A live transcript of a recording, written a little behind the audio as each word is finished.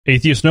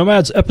Atheist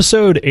Nomads,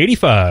 episode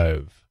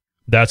 85.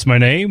 That's my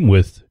name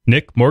with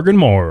Nick Morgan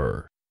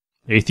Moore.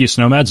 Atheist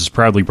Nomads is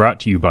proudly brought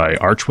to you by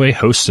Archway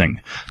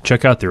Hosting.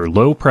 Check out their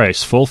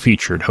low-price,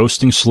 full-featured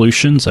hosting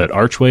solutions at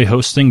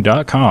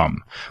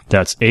archwayhosting.com.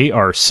 That's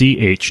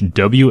ARCHWAY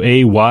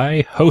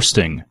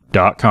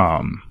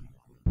hosting.com.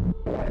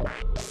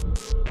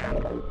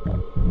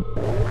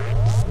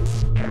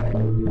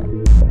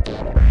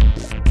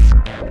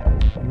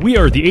 We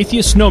are the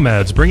Atheist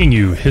Nomads, bringing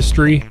you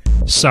history,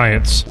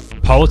 science,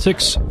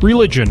 politics,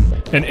 religion,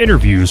 and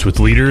interviews with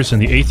leaders in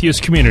the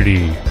atheist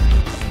community.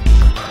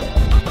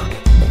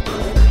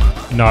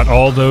 Not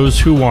all those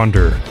who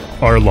wander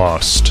are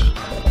lost.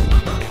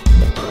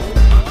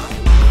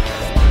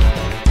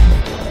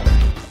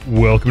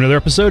 Welcome to another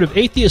episode of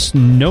Atheist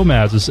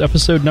Nomads. This is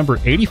episode number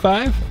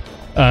 85.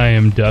 I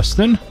am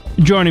Dustin.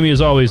 Joining me as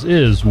always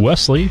is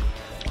Wesley.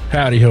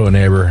 Howdy ho,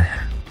 neighbor.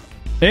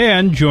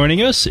 And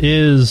joining us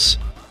is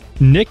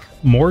Nick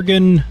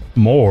Morgan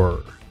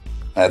Moore.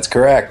 That's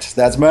correct.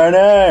 That's my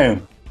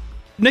name.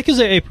 Nick is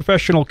a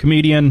professional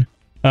comedian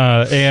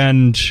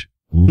and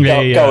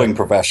going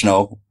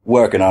professional,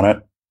 working on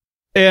it,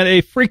 and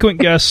a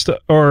frequent guest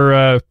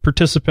or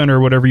participant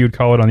or whatever you'd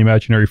call it on the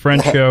Imaginary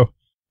Friend show.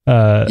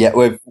 Yeah,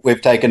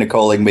 we've taken to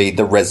calling me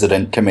the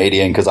resident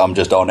comedian because I'm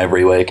just on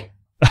every week.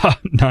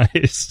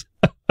 Nice.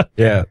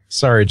 Yeah,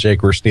 sorry,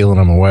 Jake, we're stealing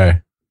them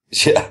away.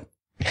 Yeah.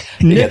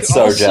 He gets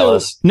so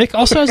jealous. Nick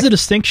also has the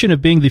distinction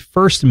of being the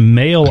first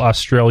male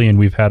Australian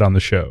we've had on the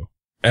show.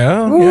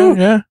 Oh,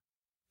 yeah.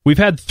 We've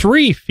had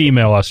 3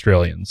 female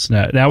Australians.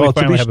 Now we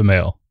finally have a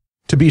male.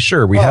 To be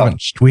sure, we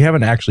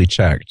haven't actually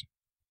checked.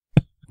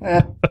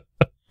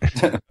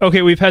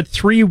 Okay, we've had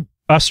 3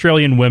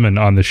 Australian women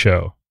on the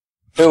show.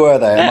 Who are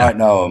they? I might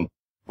know them.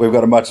 We've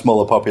got a much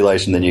smaller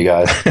population than you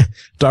guys.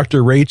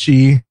 Dr.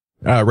 Rachel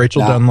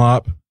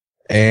Dunlop,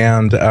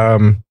 and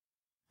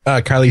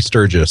Kylie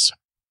Sturgis.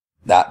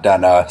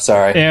 Don't know.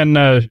 Sorry.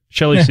 And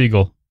Shelley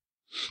Siegel.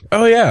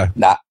 Oh, yeah.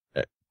 Nah.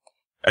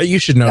 You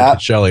should know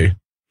Shelley.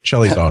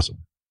 Shelley's awesome.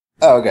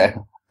 Oh, okay.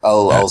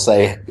 I'll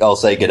say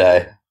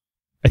g'day.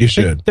 You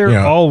should. They're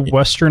all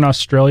Western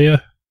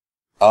Australia.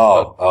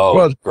 Oh,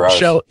 well, gross.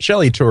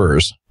 Shelley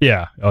tours.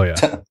 Yeah. Oh,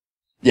 yeah.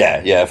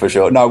 Yeah, for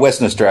sure. No,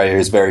 Western Australia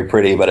is very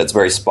pretty, but it's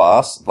very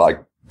sparse.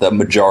 Like, the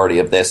majority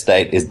of their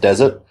state is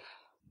desert.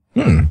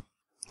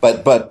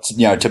 But,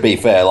 to be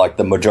fair, like,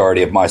 the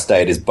majority of my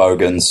state is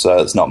bogans, so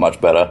it's not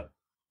much better.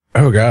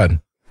 Oh,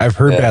 God. I've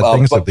heard bad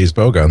things of these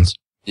bogans.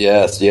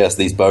 Yes,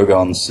 these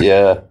bogans,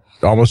 yeah.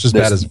 Almost as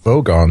bad as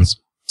vogons.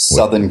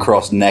 Southern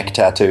Cross neck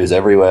tattoos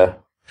everywhere.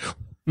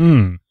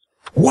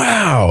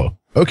 Wow.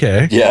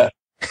 Okay. Yeah.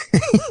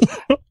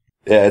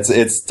 Yeah,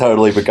 it's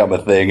totally become a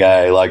thing,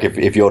 eh? Like,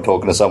 if you're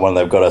talking to someone and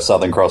they've got a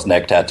Southern Cross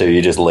neck tattoo,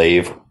 you just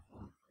leave.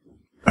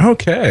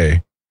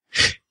 Okay.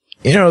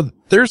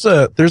 There's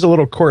a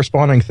little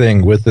corresponding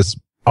thing with this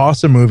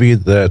awesome movie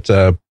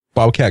that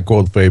Bobcat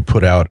Goldthwait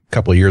put out a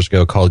couple of years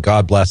ago called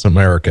God Bless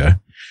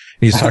America.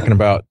 He's talking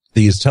about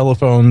these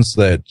telephones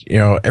that,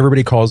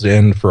 everybody calls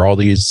in for all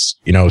these,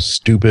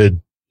 stupid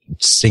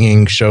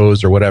singing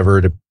shows or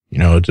whatever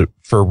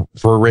for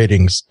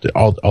ratings,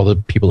 all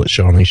the people that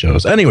show on these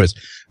shows. Anyways,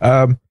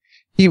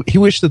 he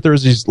wished that there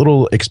was these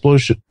little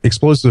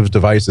explosive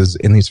devices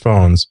in these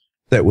phones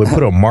that would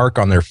put a mark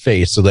on their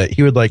face so that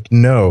he would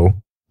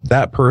know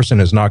that person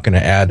is not going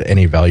to add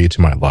any value to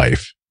my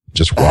life.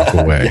 Just walk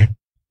away.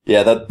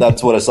 Yeah,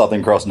 that's what a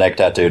Southern Cross neck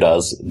tattoo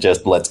does.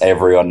 Just lets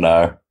everyone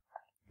know.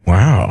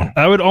 Wow.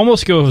 I would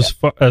almost go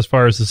as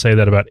far as to say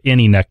that about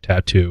any neck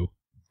tattoo.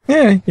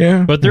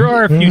 Yeah. But there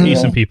are a few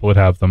decent people that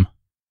have them.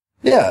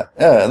 Yeah,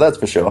 that's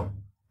for sure.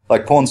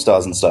 Like porn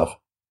stars and stuff.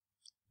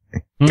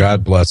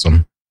 God bless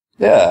them.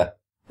 Yeah,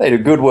 they do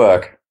good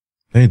work.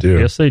 They do.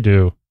 Yes, they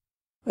do.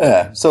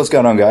 Yeah, so what's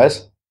going on,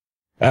 guys?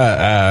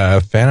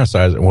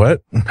 Fantasize.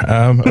 What?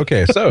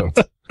 Okay, so.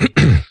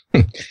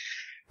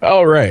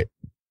 All right.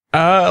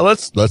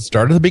 Let's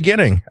start at the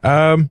beginning.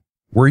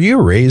 Were you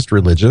raised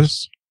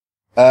religious?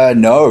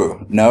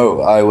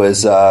 No. I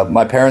was,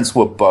 my parents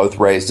were both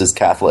raised as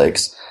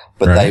Catholics,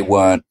 but they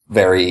weren't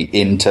very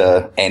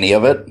into any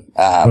of it.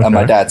 And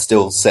my dad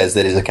still says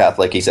that he's a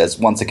Catholic. He says,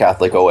 once a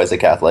Catholic, always a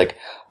Catholic.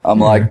 I'm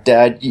like,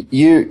 Dad,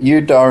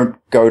 you don't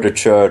go to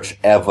church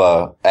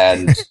ever,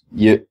 and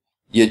you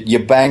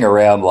bang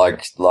around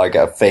like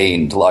a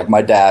fiend. Like,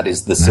 my dad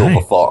is the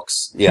silver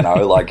fox,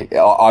 like,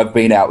 I've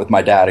been out with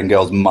my dad and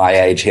girls my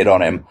age hit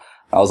on him.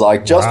 I was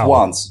like, just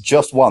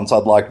once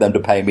I'd like them to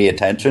pay me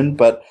attention,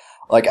 but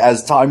like,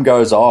 as time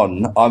goes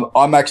on,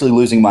 I'm actually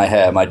losing my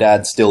hair. My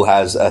dad still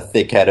has a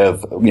thick head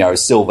of,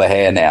 silver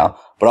hair now,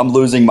 but I'm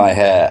losing my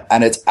hair,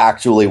 and it's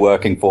actually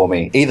working for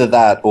me. Either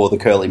that or the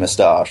curly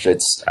mustache.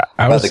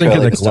 I was thinking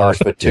curly mustache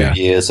for 2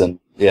 years, and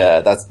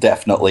that's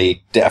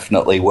definitely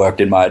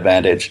worked in my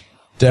advantage.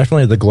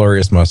 Definitely the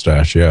glorious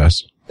mustache,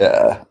 yes.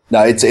 Yeah.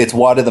 No, it's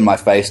wider than my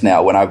face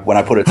now. When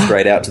I put it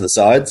straight out to the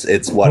sides,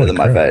 it's wider than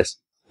my face.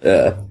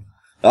 Yeah.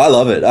 I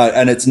love it.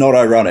 And it's not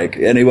ironic.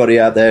 Anybody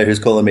out there who's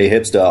calling me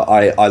hipster,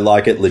 I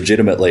like it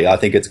legitimately. I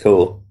think it's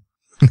cool.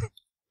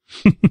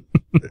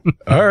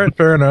 All right,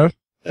 fair enough.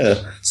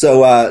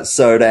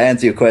 So to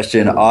answer your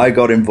question, I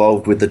got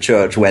involved with the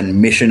church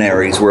when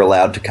missionaries were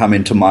allowed to come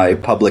into my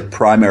public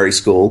primary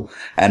school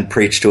and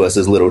preach to us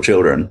as little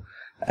children.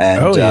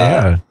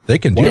 And, they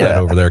can do that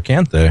over there,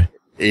 can't they?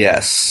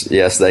 Yes,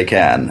 they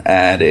can,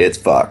 and it's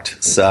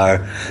fucked.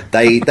 So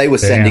they were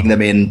sending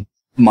them in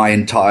my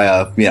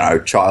entire,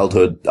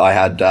 childhood. I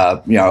had,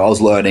 I was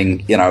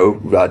learning,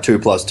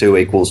 2 +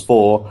 2 =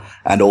 4.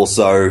 And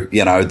also,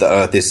 the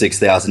earth is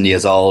 6,000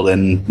 years old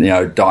and,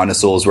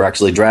 dinosaurs were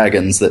actually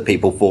dragons that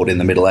people fought in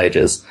the Middle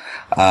Ages.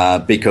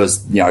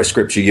 Because,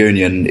 Scripture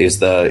Union is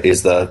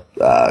the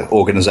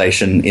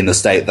organization in the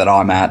state that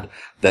I'm at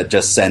that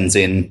just sends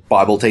in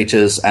Bible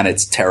teachers, and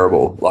it's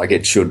terrible. Like,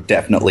 it should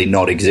definitely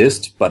not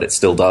exist, but it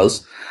still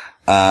does.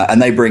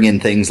 And they bring in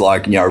things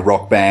like,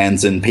 rock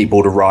bands and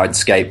people to ride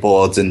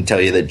skateboards and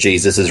tell you that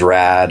Jesus is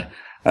rad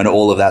and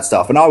all of that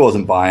stuff. And I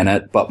wasn't buying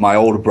it, but my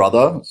older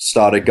brother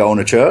started going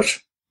to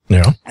church.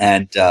 Yeah.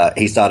 And,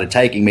 he started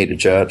taking me to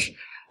church,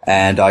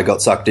 and I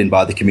got sucked in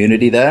by the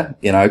community there,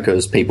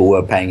 cause people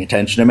were paying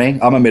attention to me.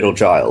 I'm a middle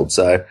child.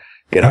 So,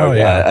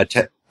 a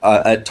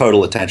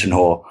total attention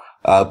whore.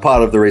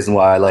 Part of the reason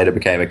why I later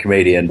became a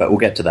comedian, but we'll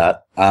get to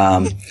that.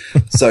 I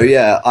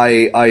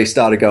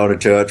started going to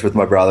church with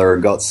my brother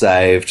and got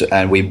saved,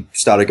 and we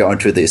started going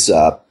to this,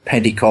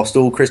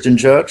 Pentecostal Christian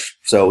church.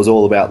 So it was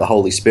all about the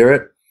Holy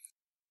Spirit.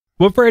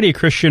 What variety of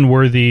Christian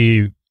were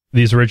these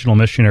original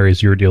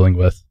missionaries you were dealing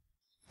with?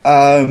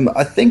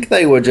 I think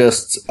they were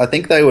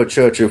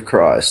Church of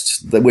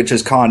Christ, which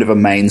is kind of a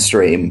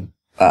mainstream,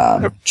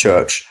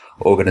 church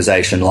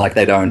organization. Like,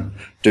 they don't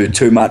do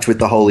too much with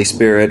the Holy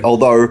Spirit,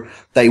 although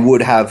they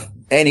would have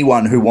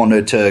anyone who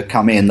wanted to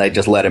come in, they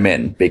just let them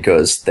in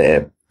because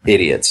they're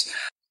idiots.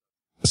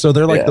 So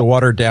they're like the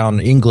watered down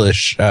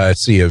English,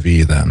 C of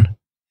E then.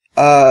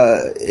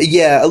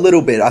 A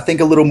little bit. I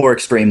think a little more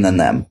extreme than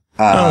them.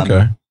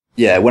 Okay.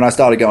 Yeah, when I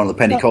started going to the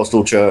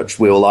Pentecostal church,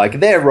 we were like,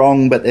 they're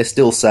wrong, but they're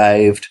still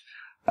saved.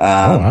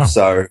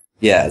 So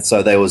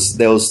there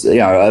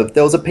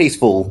was a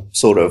peaceful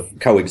sort of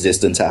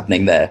coexistence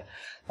happening there.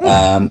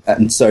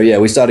 And so,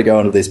 we started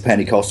going to this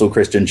Pentecostal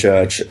Christian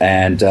church,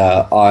 and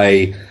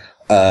I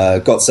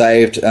got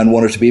saved and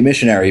wanted to be a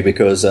missionary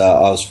because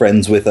I was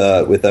friends with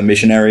a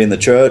missionary in the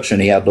church,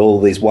 and he had all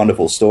these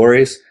wonderful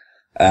stories.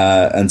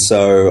 And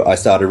so I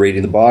started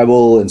reading the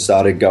Bible and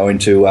started going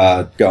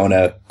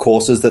to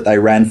courses that they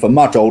ran for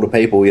much older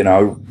people. You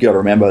got to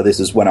remember,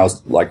 this is when I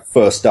was like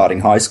first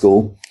starting high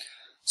school.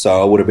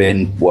 So I would have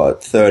been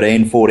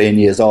 13, 14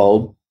 years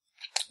old,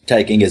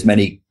 taking as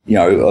many,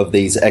 of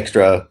these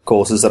extra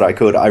courses that I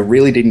could. I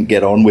really didn't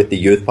get on with the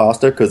youth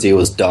pastor because he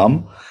was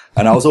dumb.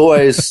 And I was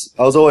always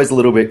a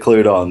little bit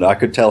clued on. I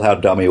could tell how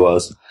dumb he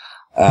was.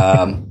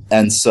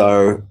 And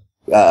so,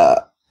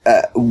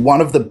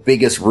 one of the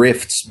biggest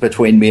rifts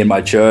between me and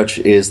my church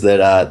is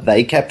that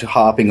they kept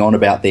harping on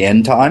about the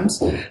end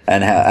times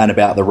and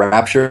about the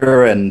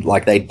rapture, and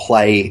like they'd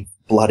play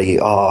bloody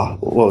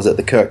what was it,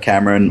 the Kirk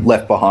Cameron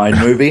Left Behind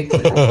movie.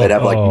 They'd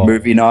have like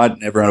movie night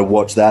and everyone would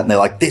watch that, and they're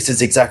like, this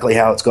is exactly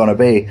how it's going to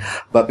be.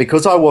 But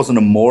because I wasn't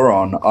a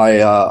moron,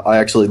 I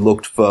actually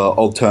looked for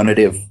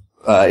alternative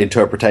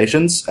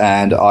interpretations,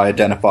 and I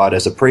identified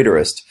as a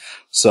preterist.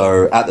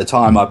 So at the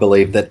time, I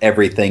believed that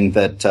everything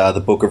that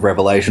the Book of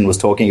Revelation was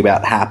talking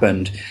about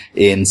happened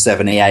in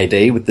 70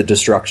 AD with the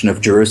destruction of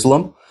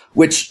Jerusalem,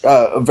 which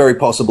very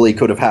possibly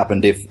could have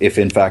happened if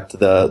in fact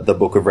the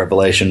Book of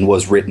Revelation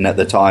was written at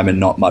the time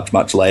and not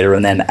much later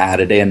and then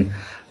added in.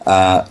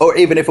 Or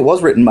even if it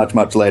was written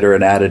much later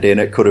and added in,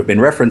 it could have been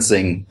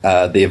referencing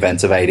the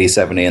events of AD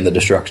 70 and the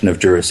destruction of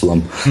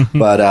Jerusalem.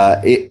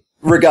 But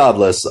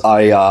regardless,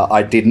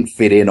 I didn't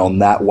fit in on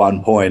that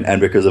one point,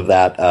 and because of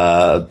that,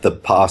 the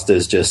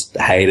pastors just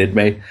hated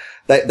me.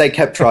 They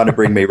kept trying to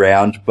bring me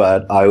round,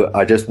 but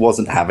I just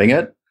wasn't having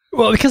it.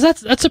 Well, because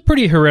that's a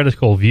pretty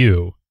heretical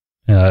view,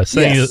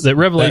 saying that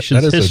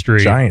Revelation's that is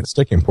history, a giant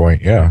sticking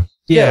point. Yeah.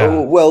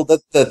 Well,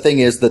 the thing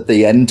is that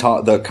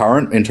the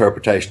current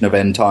interpretation of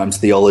end times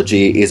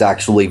theology is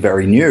actually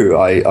very new.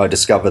 I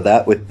discovered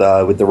that with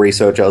the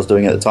research I was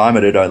doing at the time.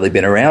 It had only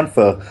been around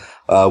for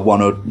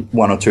 100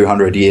 or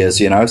 200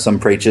 years. Some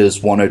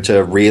preachers wanted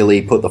to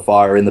really put the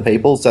fire in the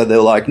people, so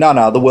they're like,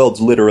 no, the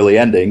world's literally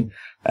ending.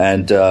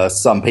 And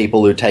some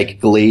people who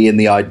take glee in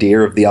the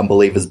idea of the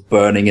unbelievers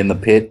burning in the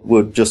pit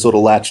were just sort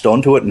of latched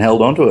onto it and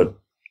held onto it.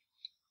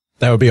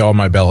 That would be all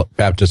my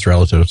Baptist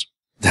relatives.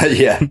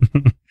 Yeah.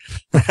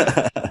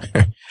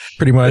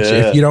 Pretty much.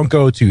 Yeah. If you don't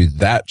go to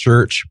that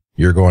church,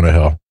 you're going to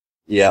hell.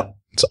 Yeah.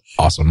 It's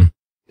awesome.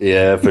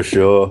 Yeah, for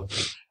sure.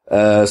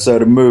 So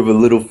to move a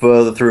little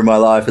further through my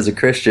life as a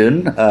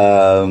Christian, you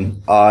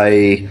got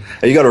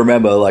to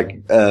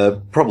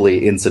remember,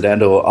 probably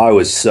incidental, I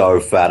was so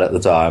fat at the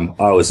time.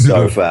 I was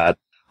so fat.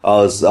 I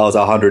was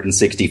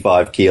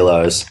 165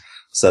 kilos.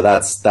 So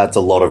that's a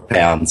lot of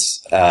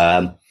pounds.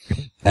 And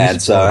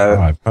so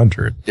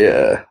 500.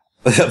 Yeah.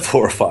 400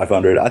 or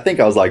 500. I think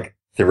I was like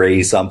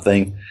 3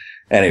 something.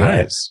 Anyway.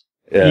 Nice.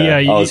 Yeah,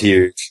 I was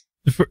huge.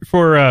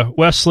 For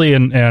Wesley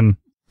and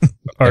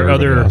Our Everybody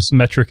other knows.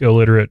 metric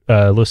illiterate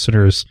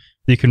listeners,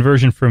 the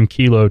conversion from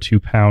kilo to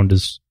pound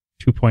is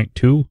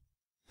 2.2.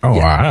 Oh, Yeah.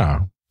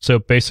 wow. So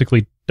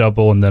basically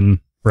double and then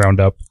round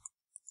up.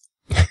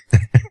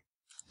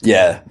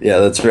 Yeah,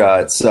 that's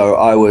right. So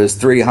I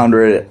was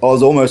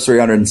almost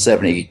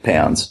 370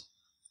 pounds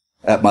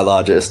at my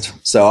largest.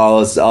 So I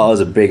was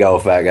a big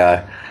old fat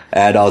guy,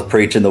 and I was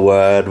preaching the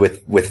word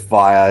with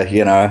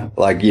fire,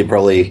 like you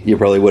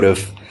probably would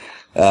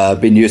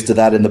have been used to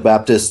that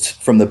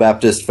from the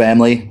Baptist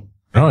family.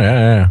 Oh,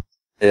 yeah.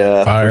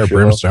 Yeah. Fire, for sure.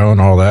 brimstone,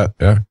 all that.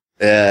 Yeah.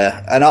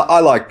 Yeah. And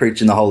I like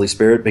preaching the Holy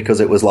Spirit because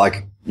it was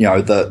like,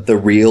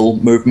 the real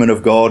movement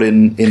of God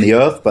in the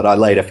earth. But I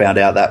later found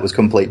out that was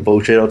complete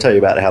bullshit. I'll tell you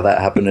about how that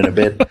happened in a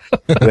bit.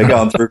 We're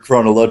going through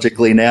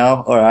chronologically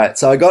now. All right.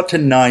 So I got to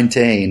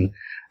 19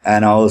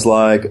 and I was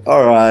like,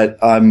 all right,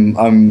 I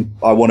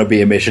want to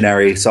be a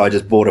missionary. So I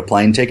just bought a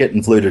plane ticket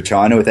and flew to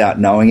China without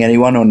knowing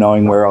anyone or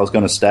knowing where I was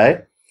going to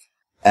stay.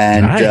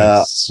 And,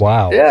 Nice.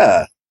 Wow.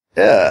 yeah.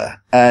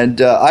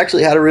 And I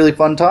actually had a really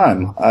fun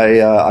time.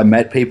 I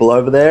met people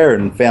over there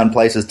and found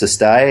places to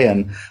stay,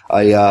 and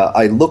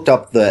I looked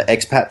up the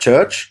expat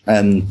church,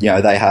 and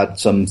they had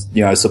some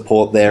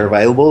support there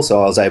available,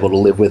 so I was able to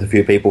live with a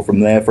few people from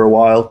there for a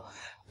while.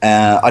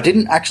 I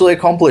didn't actually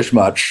accomplish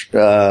much,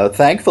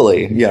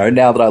 thankfully.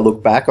 Now that I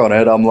look back on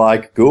it, I'm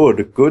like,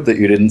 good that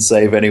you didn't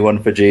save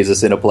anyone for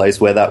Jesus in a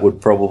place where that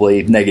would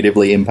probably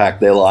negatively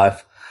impact their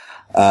life.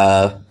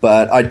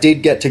 But I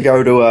did get to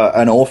go to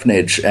an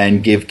orphanage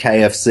and give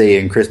KFC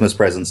and Christmas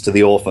presents to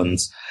the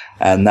orphans.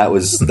 And that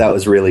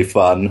was really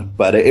fun.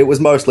 But it was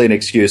mostly an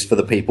excuse for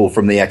the people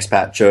from the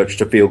expat church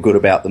to feel good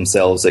about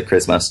themselves at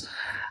Christmas.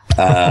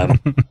 Yeah,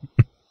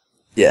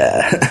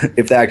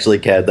 if they actually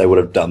cared, they would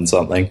have done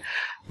something.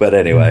 But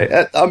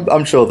anyway,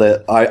 I'm sure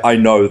that I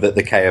know that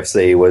the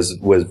KFC was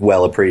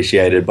well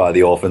appreciated by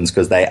the orphans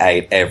because they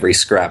ate every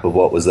scrap of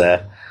what was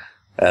there.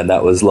 And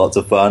that was lots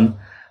of fun.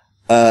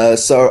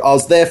 So I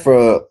was there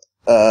for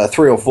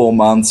 3 or 4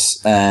 months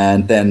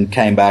and then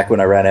came back when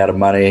I ran out of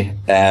money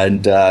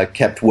and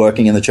kept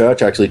working in the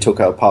church. I actually took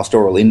a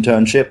pastoral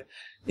internship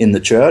in the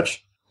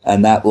church,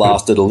 and that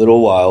lasted a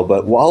little while.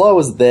 But while I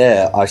was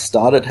there, I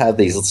started to have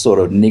these sort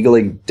of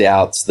niggling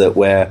doubts that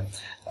where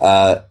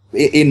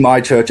in my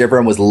church,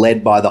 everyone was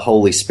led by the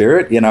Holy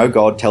Spirit.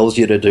 God tells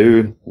you to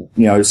do,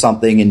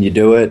 something and you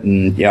do it.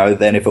 And,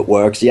 then if it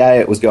works, yeah,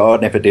 it was God.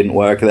 And if it didn't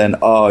work, then,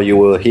 you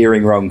were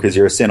hearing wrong because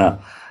you're a sinner.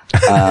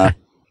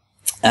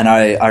 And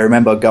I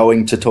remember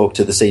going to talk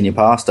to the senior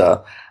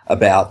pastor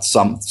about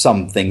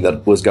something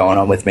that was going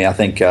on with me. I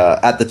think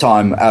at the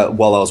time,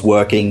 while I was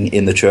working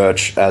in the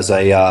church as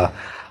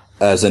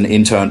an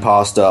intern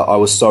pastor, I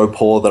was so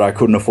poor that I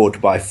couldn't afford to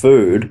buy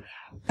food,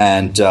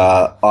 and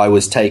I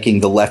was taking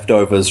the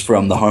leftovers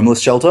from the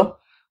homeless shelter,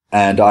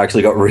 and I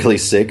actually got really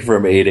sick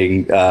from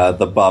eating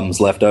the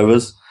bums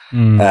leftovers.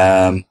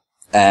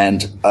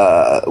 And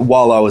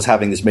while I was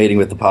having this meeting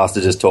with the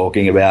pastor, just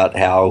talking about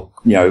how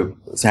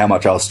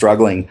much I was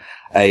struggling,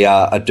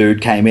 a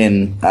dude came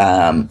in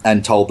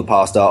and told the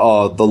pastor,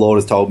 the Lord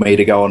has told me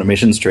to go on a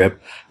missions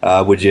trip.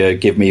 Would you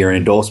give me your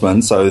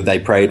endorsement? So they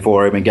prayed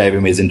for him and gave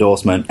him his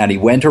endorsement. And he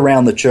went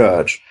around the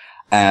church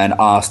and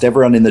asked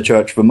everyone in the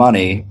church for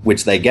money,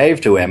 which they gave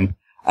to him.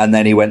 And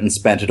then he went and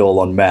spent it all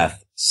on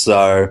meth.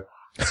 So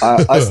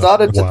I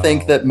started to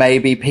think that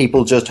maybe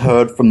people just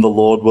heard from the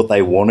Lord what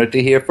they wanted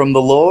to hear from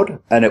the Lord,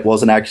 and it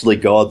wasn't actually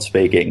God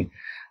speaking.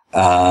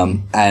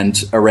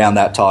 And around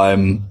that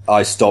time,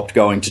 I stopped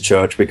going to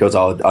church because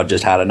I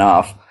just had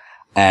enough.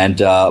 And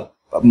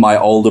my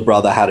older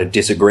brother had a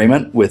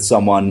disagreement with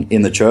someone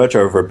in the church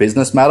over a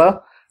business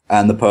matter,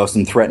 and the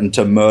person threatened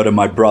to murder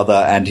my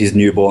brother and his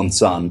newborn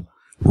son.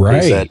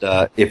 Right. He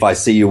said, if I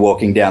see you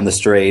walking down the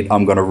street,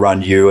 I'm going to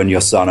run you and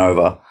your son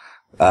over.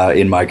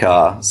 In my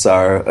car.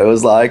 So it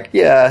was like,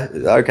 yeah,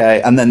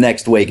 okay. And then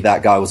next week,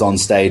 that guy was on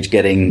stage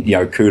getting,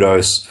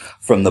 kudos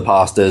from the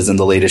pastors and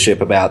the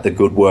leadership about the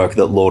good work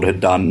that the Lord had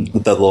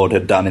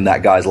done in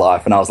that guy's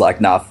life. And I was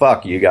like, nah,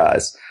 fuck you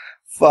guys.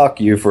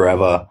 Fuck you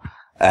forever.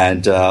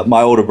 And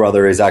my older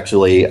brother is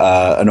actually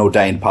an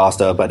ordained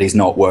pastor, but he's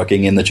not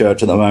working in the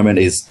church at the moment.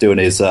 He's doing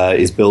his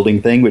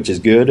building thing, which is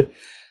good.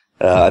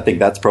 I think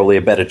that's probably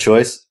a better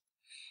choice.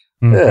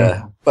 Mm-hmm.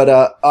 Yeah. But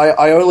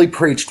I only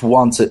preached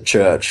once at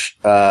church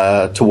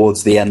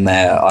towards the end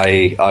there.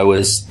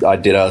 I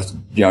did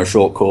a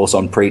short course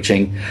on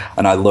preaching,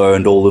 and I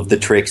learned all of the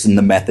tricks and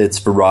the methods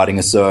for writing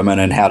a sermon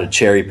and how to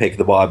cherry pick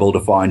the Bible to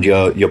find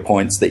your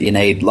points that you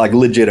need, like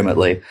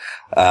legitimately.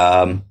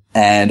 And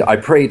I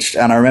preached,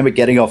 and I remember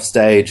getting off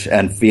stage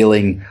and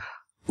feeling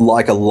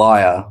like a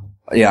liar.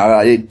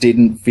 It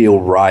didn't feel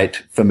right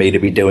for me to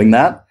be doing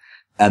that.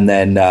 And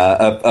then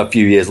a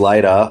few years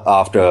later,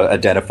 after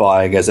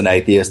identifying as an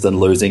atheist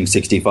and losing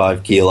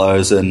 65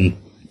 kilos and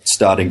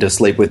starting to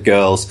sleep with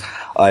girls,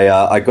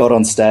 I got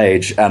on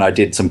stage and I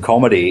did some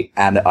comedy,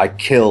 and I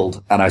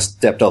killed, and I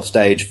stepped off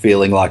stage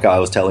feeling like I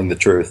was telling the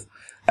truth,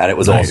 and it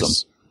was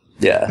awesome.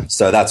 Yeah,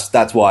 so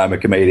that's why I'm a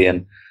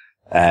comedian,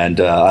 and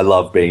I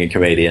love being a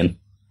comedian.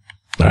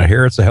 I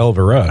hear it's a hell of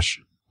a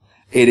rush.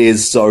 It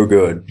is so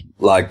good.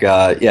 Like,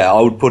 I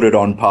would put it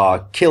on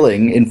par.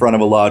 Killing in front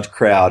of a large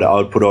crowd, I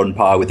would put it on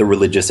par with a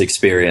religious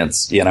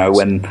experience. You know,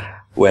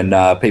 when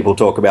people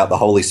talk about the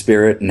Holy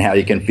Spirit and how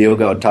you can feel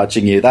God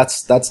touching you,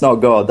 that's not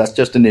God. That's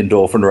just an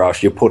endorphin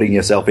rush. You're putting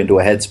yourself into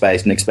a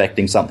headspace and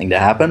expecting something to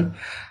happen,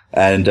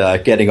 and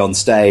getting on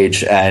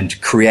stage and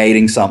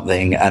creating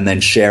something and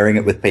then sharing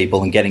it with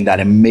people and getting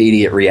that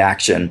immediate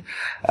reaction.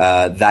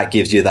 That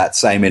gives you that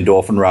same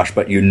endorphin rush,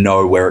 but you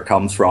know where it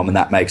comes from, and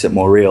that makes it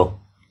more real.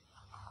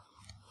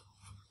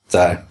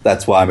 So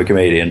that's why I'm a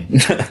comedian.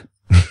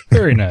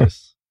 Very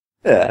nice.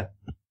 Yeah.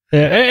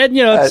 And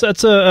you know,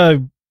 that's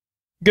a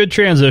good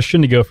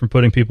transition to go from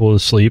putting people to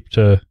sleep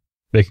to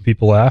making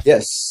people laugh.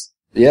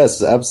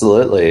 Yes,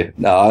 absolutely.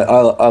 No,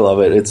 I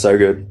love it. It's so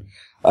good.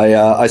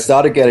 I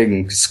started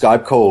getting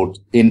Skype called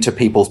into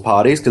people's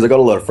parties because I got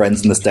a lot of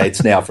friends in the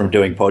States now from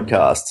doing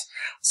podcasts.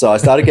 So I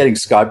started getting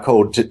Skype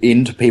called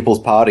into people's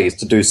parties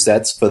to do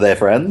sets for their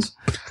friends.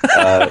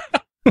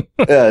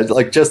 Yeah,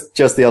 like just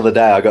the other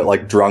day, I got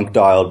like drunk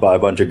dialed by a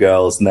bunch of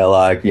girls, and they're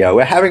like, "Yeah,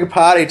 we're having a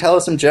party. Tell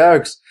us some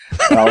jokes."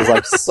 And I was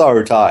like,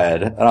 so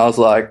tired, and I was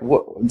like,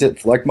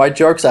 "What? Like, my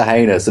jokes are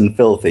heinous and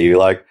filthy.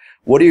 Like,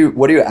 what do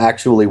you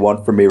actually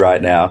want from me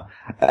right now?"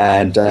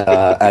 And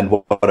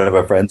one of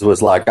my friends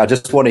was like, "I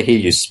just want to hear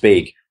you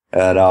speak."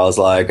 And I was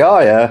like, "Oh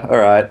yeah, all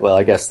right. Well,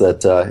 I guess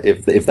that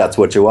if that's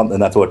what you want, then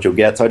that's what you'll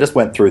get." So I just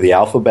went through the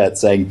alphabet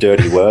saying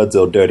dirty words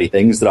or dirty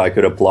things that I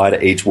could apply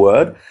to each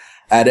word.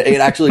 And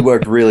it actually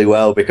worked really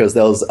well because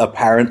there was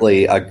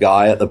apparently a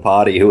guy at the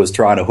party who was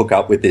trying to hook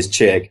up with this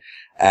chick.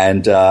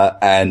 And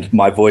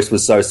my voice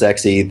was so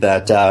sexy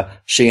that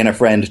she and a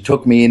friend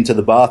took me into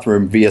the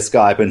bathroom via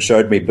Skype and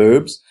showed me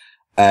boobs.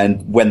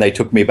 And when they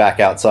took me back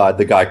outside,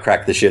 the guy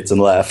cracked the shits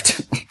and left.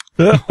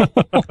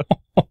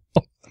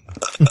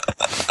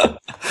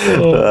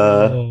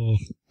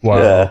 Wow.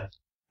 Yeah.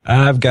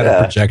 I've got a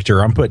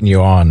projector. I'm putting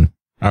you on.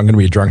 I'm going to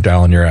be drunk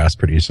dialing your ass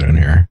pretty soon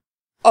here.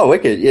 Oh,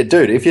 wicked. Yeah,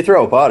 dude, if you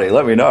throw a party,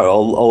 let me know.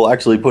 I'll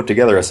actually put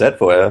together a set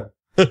for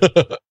you.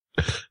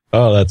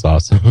 Oh, that's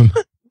awesome.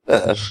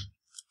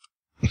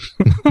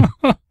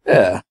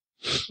 Yeah.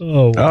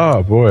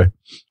 Oh boy.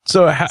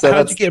 So,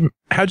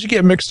 how'd you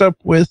get mixed up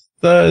with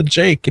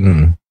Jake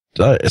and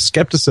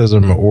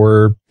skepticism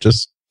or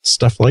just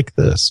stuff like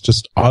this?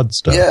 Just odd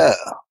stuff.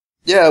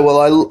 Yeah. Well,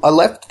 I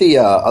left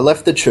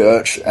the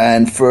church,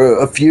 and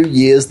for a few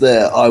years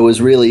there, I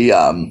was really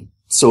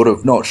sort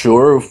of not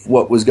sure of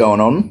what was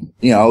going on.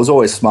 You know, I was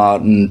always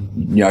smart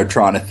and, you know,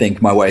 trying to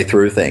think my way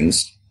through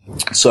things.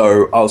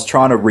 So I was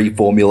trying to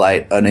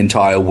reformulate an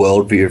entire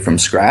worldview from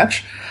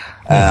scratch.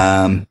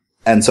 And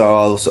so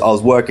I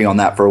was working on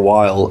that for a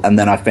while, and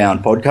then I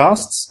found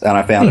podcasts, and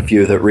I found a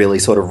few that really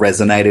sort of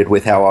resonated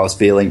with how I was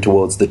feeling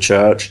towards the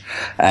church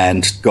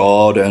and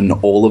God and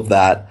all of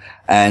that.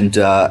 And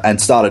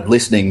started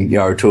listening, you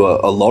know, to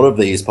a lot of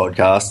these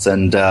podcasts,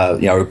 and,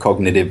 you know,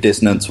 Cognitive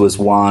Dissonance was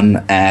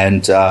one,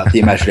 and, the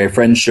Imaginary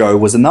Friends show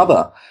was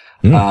another.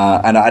 And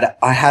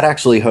I had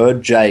actually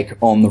heard Jake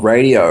on the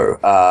radio,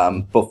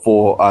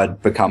 before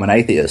I'd become an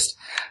atheist.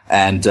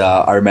 And,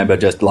 I remember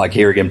just like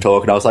hearing him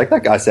talk, and I was like,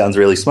 that guy sounds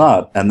really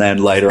smart. And then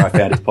later I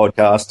found his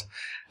podcast.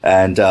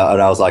 And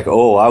I was like,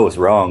 oh, I was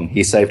wrong.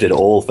 He saved it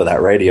all for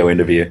that radio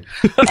interview.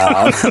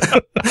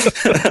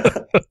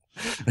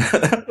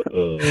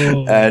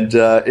 And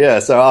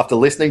so after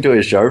listening to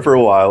his show for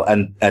a while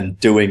and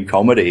doing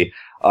comedy,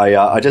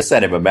 I just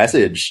sent him a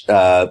message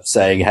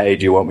saying, "Hey,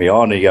 do you want me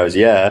on?" And he goes,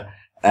 "Yeah."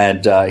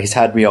 And he's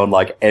had me on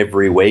like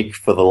every week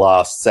for the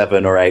last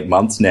 7 or 8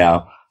 months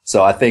now.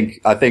 So I think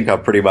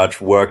I've pretty much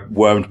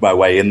wormed my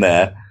way in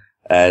there.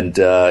 And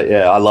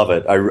I love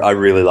it. I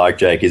really like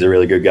Jake. He's a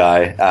really good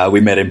guy. We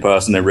met in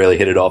person and really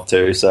hit it off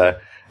too. So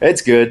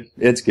it's good.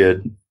 It's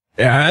good.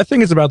 Yeah, I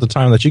think it's about the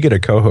time that you get a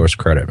co-host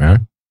credit,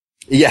 man.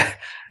 Yeah.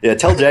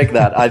 Tell Jake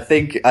that. I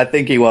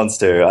think he wants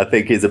to. I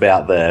think he's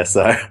about there.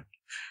 So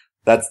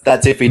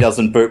that's if he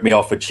doesn't boot me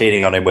off for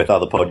cheating on him with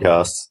other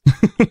podcasts.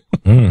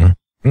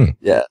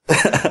 Yeah.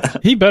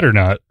 He better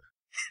not.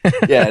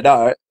 Yeah.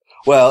 No.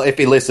 Well, if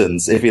he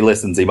listens,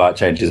 he might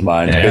change his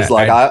mind. Because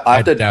I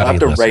have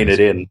to rein it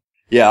in.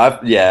 Yeah.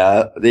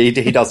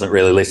 He doesn't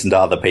really listen to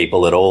other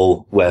people at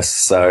all, Wes.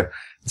 So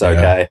it's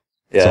okay.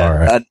 Yeah. It's all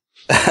right.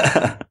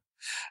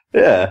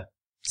 Yeah.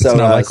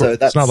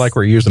 It's not like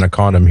we're using a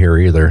condom here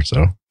either.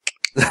 So.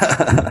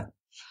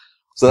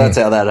 So that's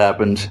how that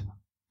happened.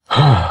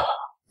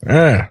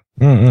 Yeah.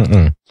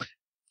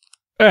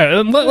 All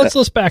right, let's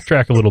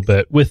backtrack a little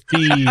bit with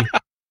the.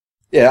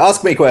 Yeah,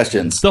 ask me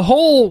questions. The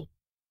whole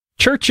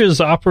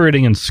churches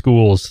operating in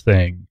schools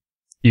thing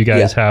you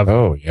guys have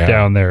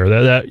down there.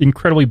 That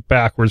incredibly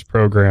backwards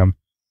program.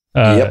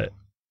 Yep.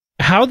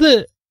 How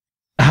do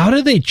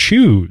they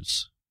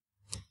choose?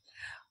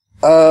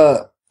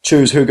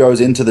 Choose who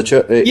goes into the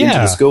church, into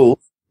the school.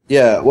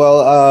 Yeah,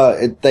 well,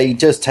 they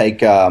just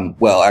take,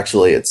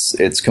 actually,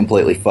 it's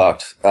completely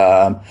fucked.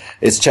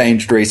 It's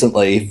changed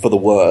recently for the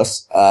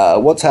worse.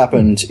 What's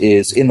happened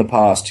is in the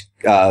past,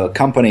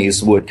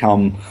 companies would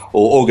come,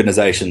 or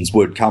organizations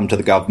would come to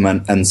the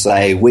government and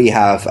say, we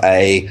have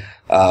a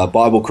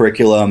Bible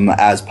curriculum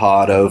as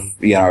part of,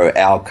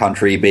 our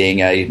country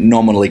being a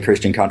nominally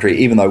Christian country,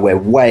 even though we're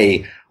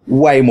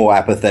way more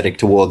apathetic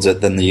towards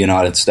it than the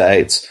United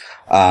States,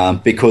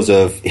 because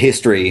of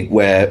history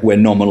where we're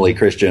nominally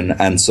Christian.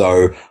 And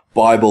so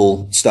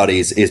Bible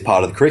studies is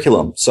part of the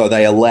curriculum. So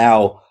they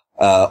allow,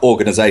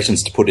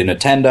 organizations to put in a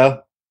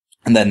tender,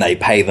 and then they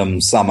pay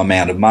them some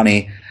amount of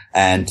money,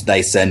 and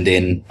they send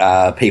in,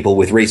 people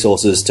with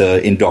resources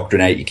to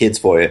indoctrinate your kids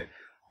for you.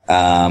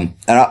 And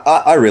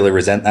I really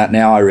resent that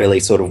now. I really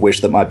sort of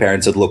wish that my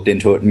parents had looked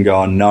into it and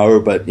gone, no,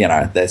 but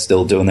they're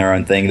still doing their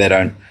own thing. They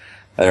don't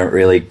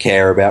really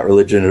care about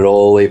religion at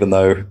all, even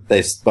though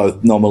they're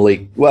both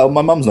normally, well,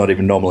 my mum's not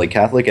even normally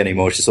Catholic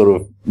anymore. She's sort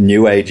of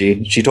new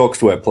agey. She talks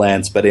to her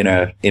plants, but in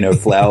her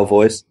flower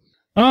voice.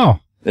 Oh.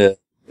 Yeah.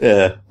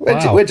 Yeah.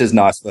 Wow. Which is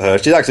nice for her.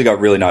 She's actually got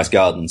really nice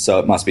gardens, so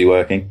it must be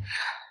working.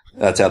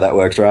 That's how that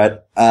works, right?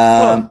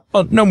 Well,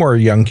 no more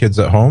young kids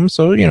at home,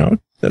 so,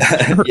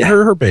 that's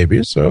her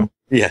babies, so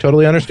yeah.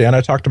 Totally understand.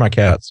 I talk to my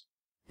cats.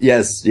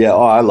 Yes. Yeah.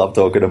 Oh, I love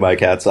talking to my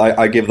cats.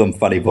 I give them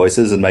funny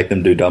voices and make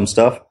them do dumb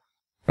stuff.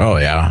 Oh,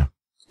 yeah.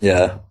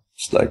 Yeah.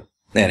 Just like,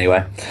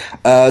 anyway.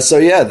 So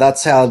yeah,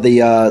 that's how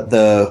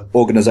the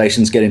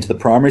organizations get into the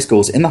primary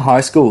schools. In the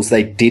high schools,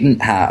 they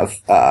didn't have,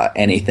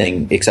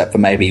 anything except for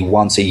maybe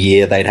once a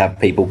year they'd have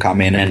people come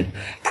in and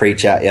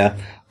preach at you.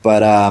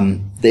 But,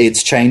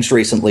 it's changed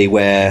recently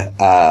where,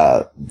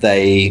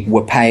 they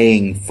were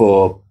paying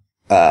for,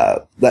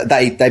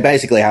 they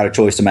basically had a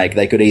choice to make.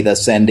 They could either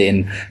send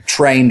in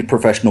trained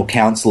professional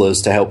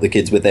counselors to help the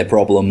kids with their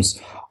problems,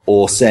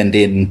 or send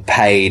in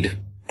paid,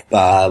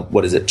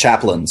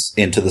 chaplains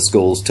into the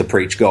schools to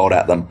preach God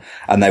at them.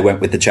 And they went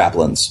with the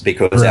chaplains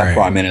because our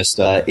prime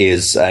minister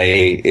is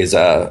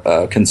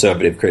a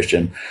conservative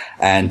Christian.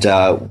 And,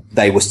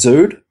 they were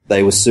sued.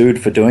 They were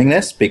sued for doing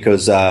this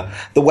because, the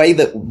way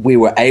that we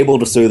were able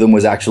to sue them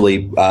was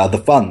actually,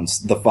 the funds.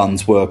 The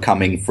funds were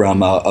coming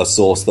from a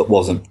source that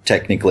wasn't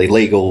technically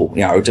legal,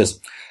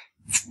 just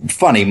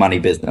funny money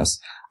business.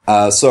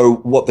 So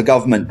what the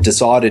government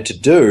decided to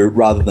do,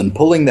 rather than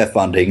pulling their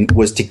funding,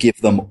 was to give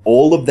them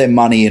all of their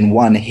money in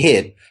one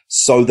hit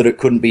so that it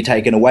couldn't be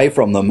taken away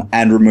from them,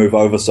 and remove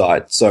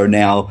oversight. So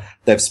now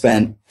they've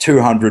spent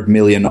 $200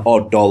 million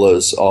odd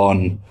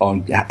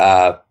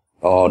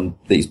on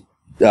these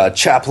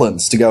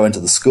chaplains to go into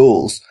the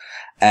schools,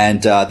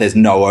 and there's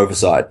no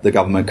oversight. The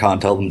government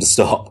can't tell them to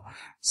stop.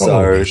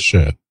 So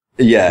shit.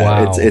 Yeah,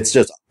 wow. It's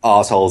just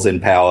assholes in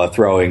power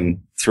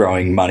throwing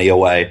money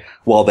away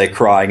while they're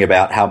crying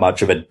about how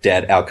much of a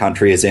debt our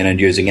country is in and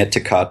using it to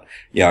cut,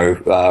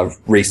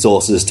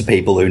 resources to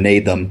people who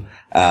need them.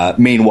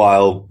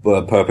 Meanwhile,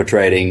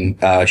 perpetrating,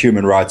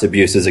 human rights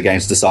abuses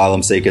against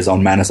asylum seekers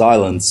on Manus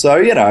Island.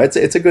 So,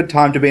 it's a good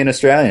time to be an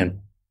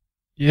Australian.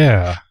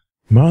 Yeah.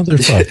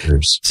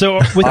 Motherfuckers. So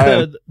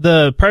with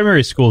the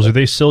primary schools, are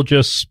they still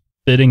just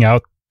spitting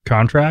out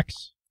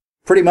contracts?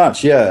 Pretty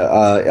much, yeah.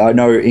 I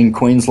know in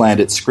Queensland,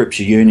 it's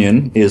Scripture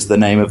Union is the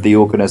name of the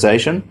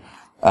organisation.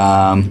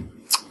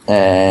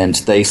 And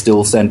they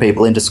still send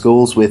people into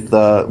schools with,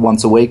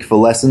 once a week for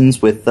lessons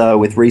with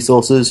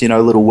resources,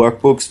 little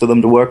workbooks for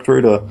them to work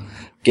through to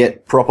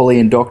get properly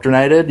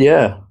indoctrinated.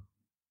 Yeah.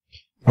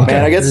 Okay.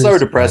 Man, I get so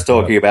depressed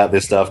talking about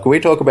this stuff. Can we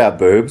talk about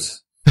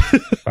boobs?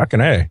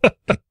 Fucking A.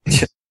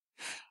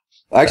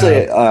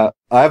 Actually, I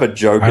have a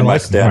joke in my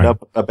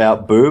stand-up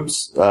about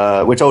boobs,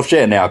 which I'll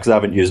share now because I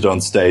haven't used it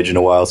on stage in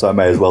a while, so I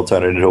may as well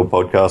turn it into a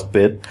podcast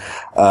bit.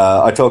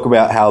 I talk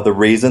about how the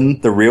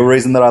real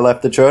reason that I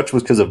left the church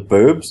was because of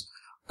boobs.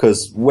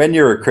 Because when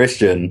you're a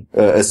Christian,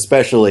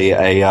 especially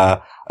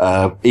a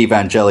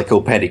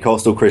evangelical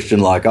Pentecostal Christian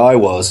like I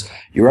was,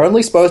 you're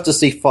only supposed to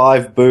see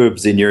 5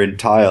 boobs in your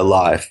entire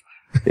life,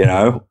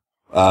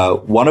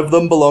 One of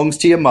them belongs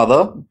to your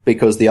mother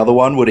because the other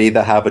one would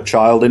either have a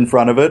child in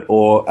front of it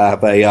or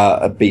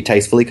have be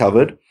tastefully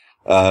covered.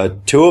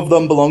 2 of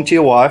them belong to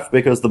your wife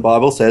because the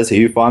Bible says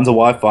he who finds a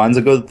wife finds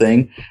a good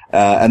thing.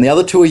 And the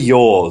other 2 are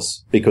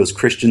yours because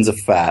Christians are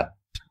fat.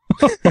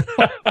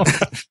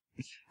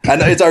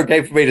 And it's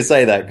okay for me to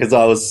say that because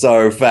I was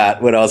so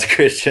fat when I was a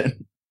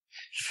Christian.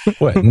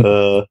 What?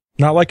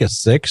 Not like a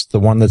 6th, the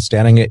one that's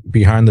standing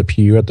behind the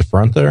pew at the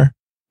front there?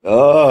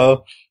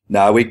 Oh.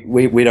 No,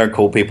 we don't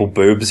call people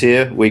boobs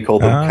here. We call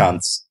them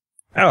cunts.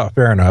 Oh,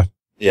 fair enough.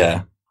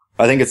 Yeah.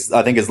 I think it's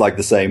like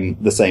the same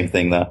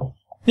thing though.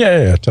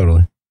 Yeah,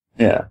 totally.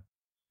 Yeah.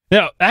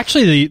 Yeah,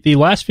 actually the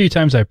last few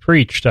times I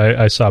preached,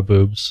 I saw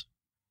boobs.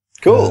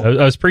 Cool.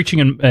 I was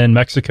preaching in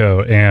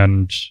Mexico,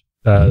 and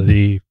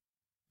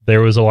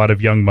there was a lot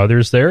of young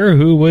mothers there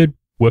who would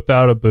whip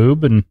out a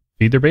boob and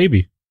feed their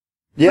baby.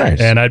 Yeah. Nice.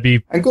 And I'd be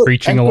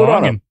preaching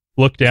along and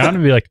look down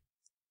and be like,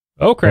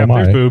 oh crap,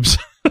 there's boobs.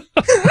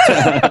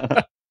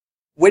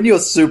 When you're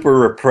super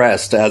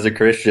repressed as a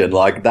Christian,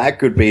 like that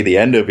could be the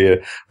end of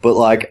you. But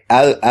like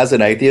as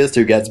an atheist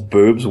who gets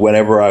boobs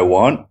whenever I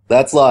want,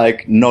 that's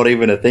like not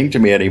even a thing to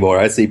me anymore.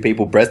 I see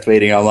people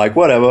breastfeeding, I'm like,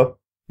 whatever.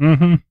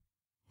 Mm-hmm.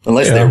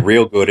 Unless they're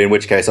real good, in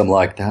which case I'm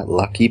like, that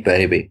lucky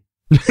baby.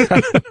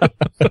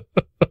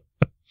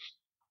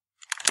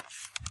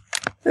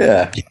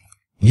 Yeah.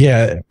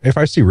 Yeah, if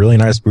I see really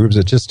nice boobs,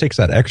 it just takes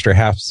that extra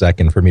half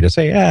second for me to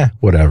say,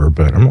 whatever.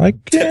 But I'm like,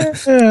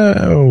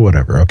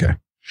 whatever, okay.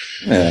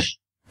 Yeah.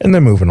 And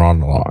then moving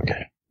on along.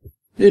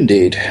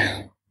 Indeed.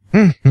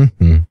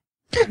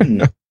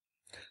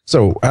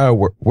 So,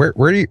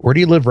 where do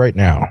you live right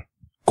now?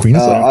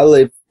 Queensland?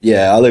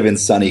 I live in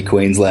sunny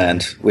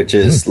Queensland, which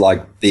is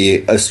like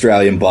the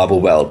Australian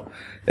Bible Belt.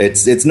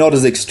 It's not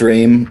as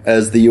extreme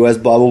as the US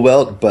Bible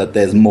Belt, but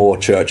there's more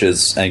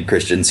churches and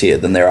Christians here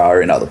than there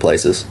are in other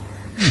places.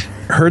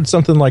 Heard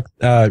something like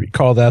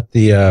call that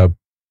the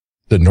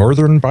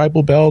Northern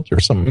Bible Belt or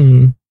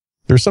something.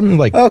 There's something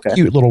like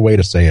cute little way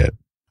to say it.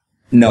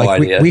 No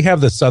like idea. We have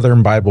the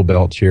Southern Bible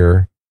Belt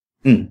here.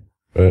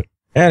 But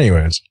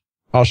anyways,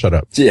 I'll shut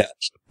up. Yeah.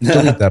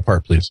 Delete that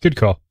part, please. Good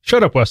call.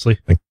 Shut up, Wesley.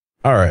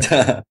 All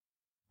right.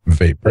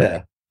 Vapor.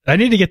 Yeah. I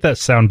need to get that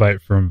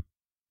soundbite from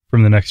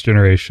the next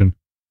generation.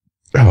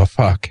 Oh,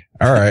 fuck.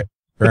 All right.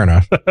 Fair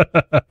enough.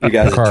 You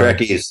guys are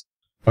Trekkies.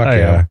 Fuck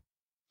yeah.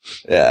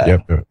 Yeah.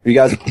 Yep.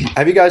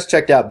 Have you guys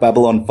checked out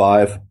Babylon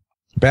 5?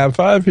 Bab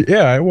 5?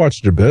 Yeah, I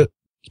watched it a bit.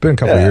 It's been a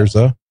couple of years,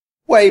 though.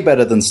 Way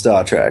better than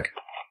Star Trek.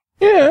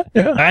 Yeah.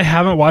 I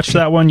haven't watched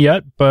that one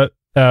yet, but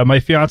my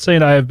fiance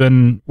and I have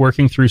been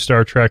working through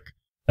Star Trek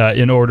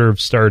in order of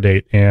star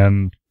date,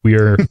 and we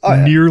are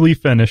nearly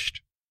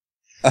finished.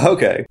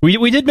 Okay.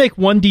 We did make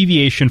one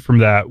deviation from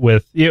that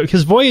with,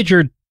 because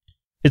Voyager,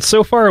 it's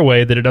so far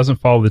away that it doesn't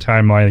follow the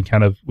timeline and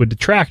kind of would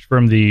detract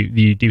from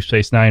the Deep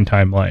Space Nine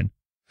timeline.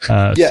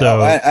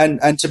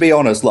 And to be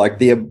honest, like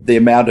the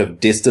amount of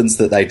distance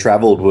that they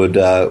traveled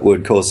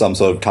would cause some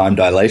sort of time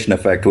dilation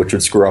effect, which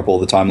would screw up all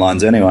the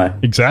timelines anyway.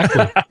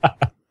 Exactly.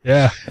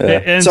 Yeah.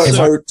 And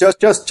so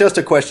just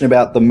a question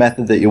about the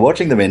method that you're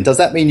watching them in. Does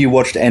that mean you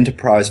watched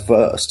Enterprise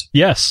first?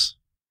 Yes.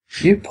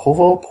 You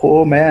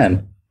poor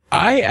man.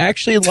 I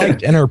actually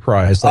liked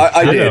Enterprise.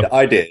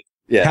 I did.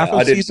 Yeah. Half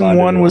of season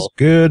 1 was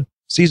good.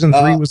 Season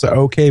 3 was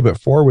okay, but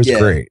 4 was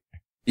great.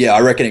 Yeah,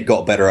 I reckon it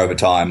got better over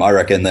time. I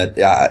reckon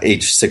that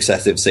each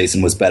successive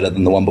season was better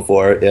than the one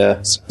before it,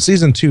 yeah.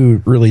 Season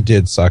 2 really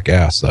did suck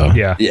ass, though.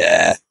 Yeah.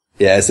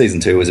 Yeah,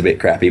 season 2 was a bit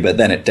crappy, but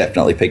then it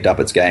definitely picked up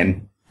its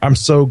game. I'm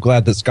so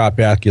glad that Scott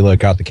Bakula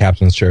got the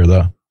captain's chair,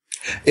 though.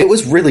 It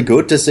was really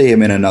good to see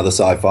him in another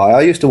sci-fi.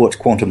 I used to watch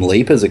Quantum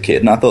Leap as a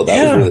kid, and I thought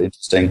that was really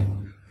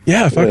interesting.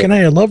 Yeah, fucking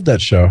A, I love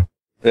that show.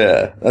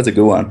 Yeah, that's a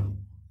good one.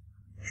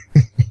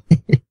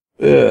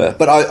 Yeah,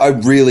 but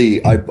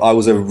I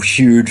was a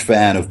huge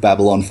fan of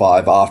Babylon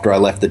 5 after I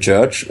left the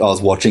church. I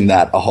was watching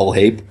that a whole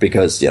heap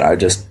because,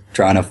 just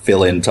trying to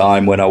fill in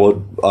time when I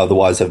would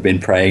otherwise have been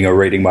praying or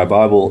reading my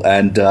Bible.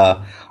 And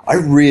I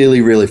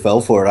really, really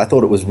fell for it. I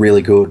thought it was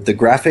really good. The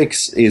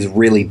graphics is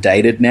really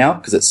dated now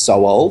because it's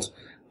so old.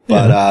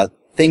 But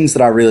things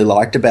that I really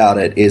liked about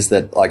it is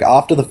that, like,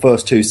 after the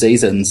first 2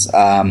 seasons,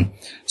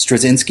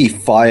 Straczynski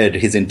fired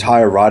his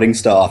entire writing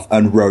staff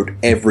and wrote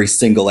every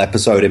single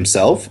episode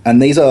himself.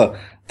 And these are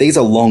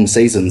long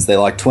seasons. They're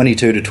like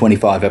 22 to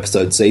 25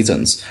 episode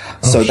seasons.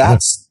 So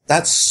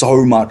that's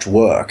so much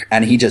work.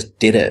 And he just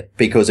did it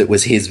because it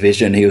was his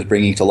vision he was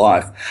bringing to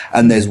life.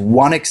 And there's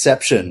one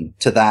exception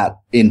to that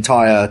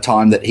entire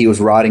time that he was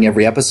writing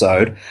every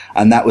episode.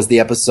 And that was the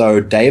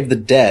episode Day of the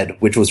Dead,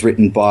 which was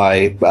written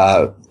by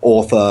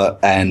author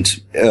and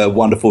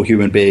wonderful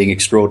human being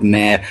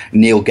extraordinaire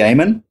Neil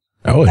Gaiman.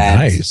 Oh,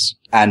 nice.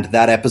 And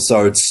that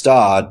episode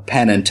starred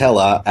Penn and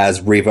Teller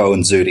as Revo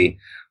and Zudi.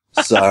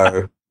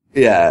 So,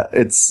 yeah,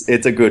 it's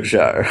a good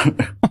show.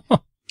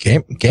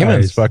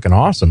 Gaiman's fucking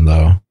awesome,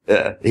 though.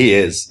 Yeah, he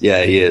is.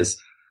 Yeah, he is.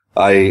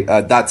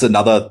 That's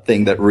another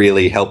thing that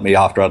really helped me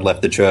after I'd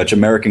left the church.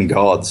 American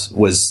Gods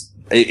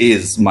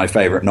is my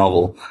favorite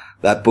novel.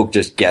 That book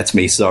just gets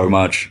me so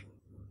much.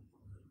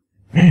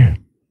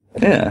 Man.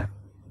 Yeah.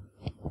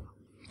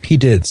 He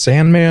did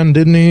Sandman,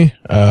 didn't he?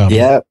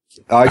 Yeah.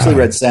 I actually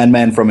read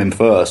Sandman from him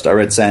first. I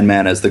read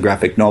Sandman as the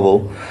graphic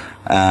novel.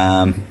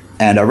 And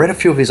I read a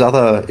few of his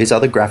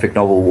other graphic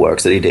novel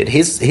works that he did.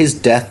 His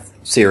Death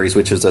series,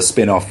 which is a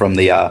spin-off from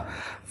the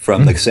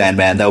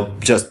Sandman, they were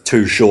just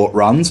 2 short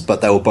runs,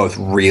 but they were both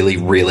really,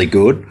 really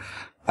good.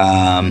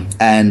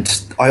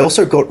 And I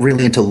also got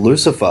really into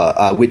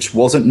Lucifer, which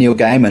wasn't Neil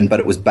Gaiman, but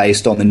it was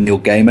based on the Neil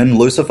Gaiman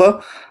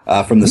Lucifer,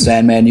 from the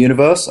Sandman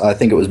universe. I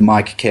think it was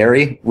Mike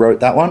Carey wrote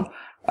that one.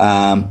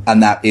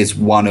 And that is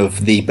one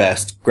of the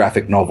best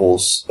graphic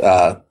novels,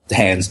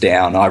 hands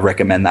down. I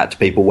recommend that to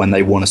people when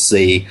they want to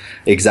see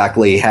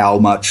exactly how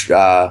much,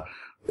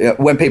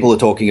 when people are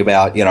talking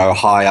about,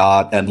 high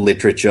art and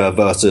literature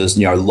versus,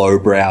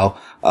 lowbrow,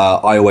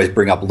 I always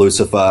bring up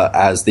Lucifer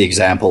as the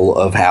example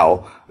of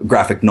how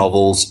graphic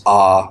novels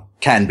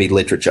can be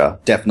literature.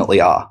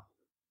 Definitely are.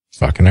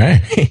 Fucking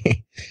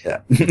A. Yeah.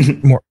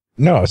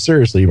 No,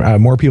 seriously,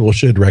 more people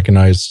should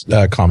recognize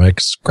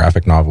comics,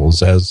 graphic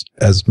novels as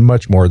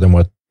much more than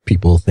what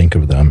people think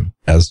of them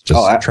as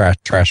just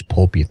trash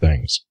pulpy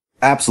things.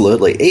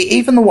 Absolutely.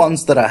 Even the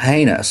ones that are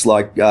heinous,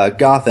 like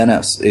Garth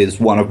Ennis is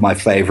one of my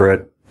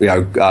favorite,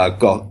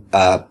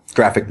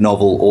 graphic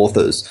novel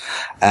authors.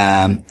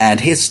 And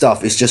his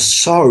stuff is just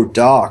so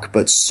dark,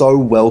 but so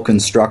well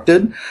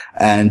constructed.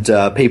 And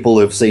people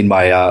who've seen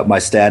my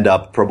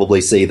stand-up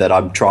probably see that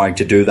I'm trying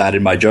to do that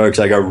in my jokes.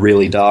 I go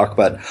really dark,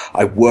 but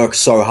I work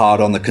so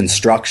hard on the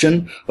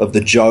construction of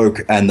the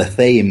joke and the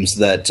themes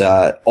that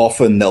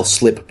often they'll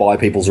slip by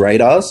people's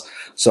radars.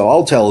 So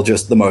I'll tell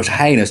just the most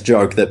heinous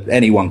joke that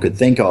anyone could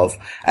think of,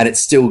 and it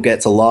still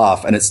gets a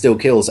laugh, and it still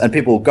kills. And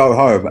people go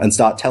home and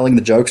start telling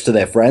the jokes to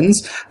their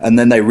friends, and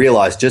then they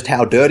realize just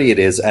how dirty it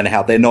is and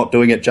how they're not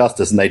doing it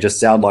justice, and they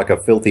just sound like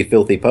a filthy,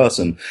 filthy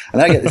person.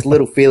 And I get this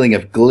little feeling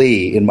of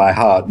glee in my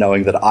heart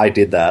knowing that I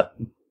did that.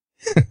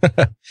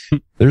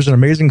 There's an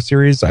amazing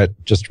series,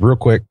 just real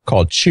quick,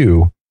 called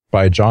Chew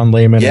by John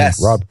Layman and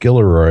Rob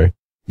Guillory.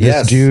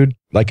 This dude,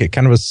 like a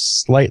kind of a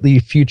slightly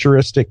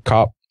futuristic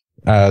cop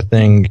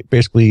thing.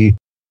 Basically,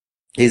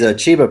 he's a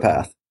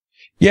chibopath.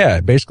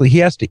 Yeah, basically he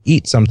has to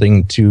eat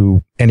something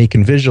and he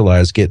can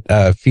visualize, get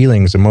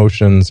feelings,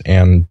 emotions,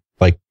 and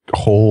like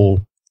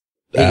whole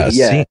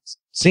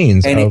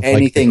scenes of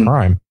anything, like,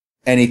 crime.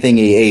 Anything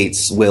he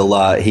eats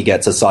he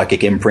gets a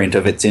psychic imprint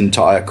of its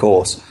entire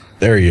course.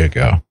 There you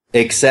go.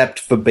 Except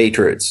for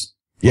beetroots.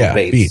 Yeah,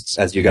 beets,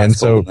 as you guys and call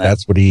so them there.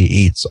 that's what he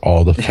eats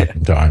all the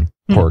fucking time.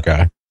 Poor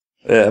guy.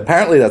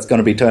 Apparently that's going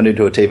to be turned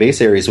into a TV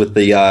series with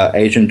the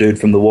Asian dude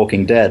from The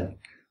Walking Dead.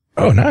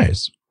 Oh,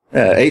 nice.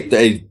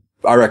 I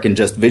reckon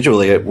just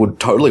visually it would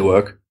totally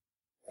work.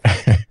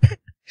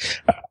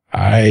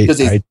 Because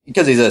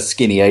he's a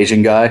skinny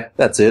Asian guy.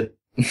 That's it.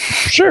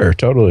 Sure,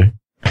 totally.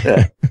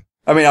 Yeah.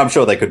 I mean, I'm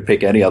sure they could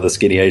pick any other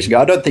skinny Asian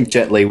guy. I don't think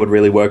Jet Li would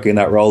really work in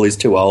that role. He's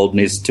too old and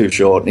he's too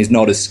short and he's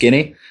not as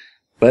skinny.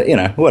 But,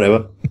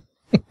 whatever.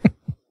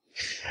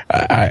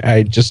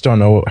 I just don't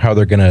know how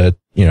they're gonna,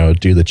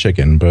 do the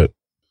chicken, but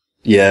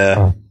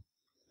yeah.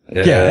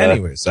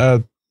 Anyways,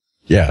 I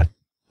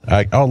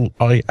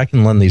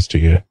can lend these to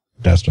you,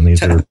 Destin.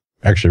 These are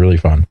actually really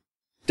fun.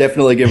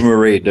 Definitely give them a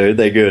read, dude.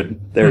 They're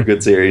good. They're a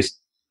good series.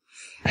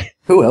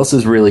 Who else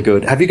is really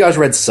good? Have you guys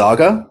read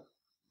Saga?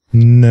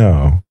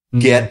 No.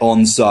 Get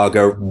on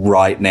Saga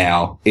right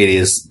now. It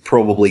is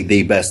probably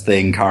the best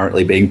thing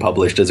currently being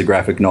published as a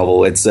graphic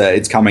novel.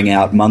 It's coming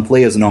out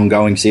monthly as an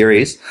ongoing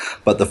series,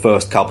 but the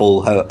first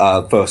couple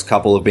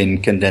have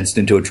been condensed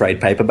into a trade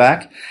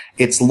paperback.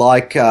 It's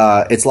like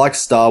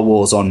Star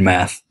Wars on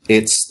meth.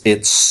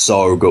 It's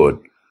so good.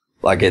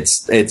 Like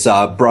it's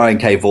Brian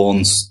K.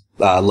 Vaughan's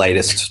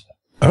latest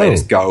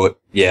go.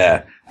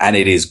 Yeah. And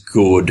it is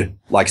good,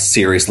 like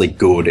seriously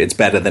good. It's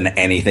better than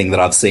anything that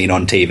I've seen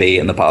on TV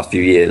in the past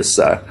few years.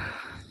 So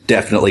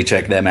definitely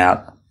check them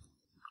out.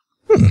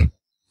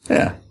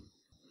 Yeah.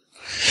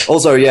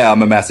 Also,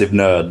 I'm a massive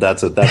nerd.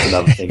 That's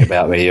another thing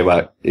about me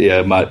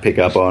you might pick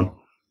up on.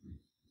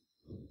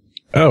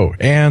 Oh,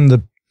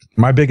 and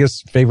my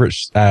biggest favorite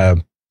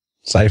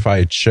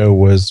sci-fi show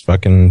was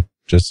fucking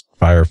just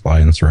Firefly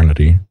and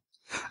Serenity.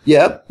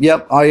 Yep.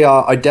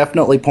 I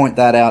definitely point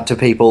that out to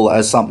people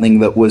as something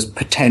that was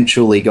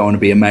potentially going to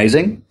be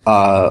amazing.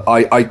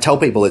 I tell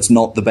people it's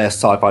not the best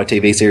sci-fi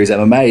TV series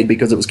ever made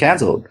because it was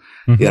cancelled.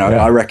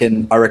 I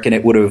reckon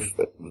it would have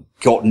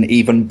gotten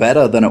even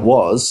better than it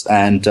was,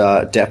 and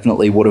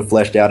definitely would have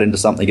fleshed out into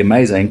something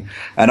amazing.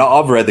 And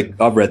I've read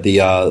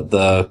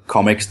the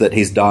comics that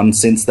he's done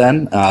since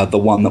then. The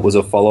one that was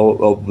a follow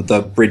of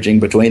the bridging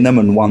between them,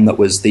 and one that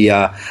was the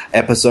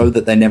episode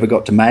that they never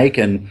got to make.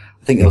 And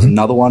I think there was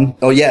another one.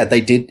 Oh yeah,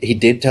 he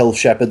did tell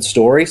Shepard's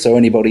story. So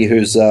anybody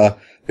who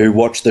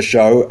watched the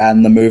show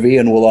and the movie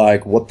and were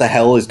like, what the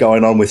hell is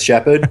going on with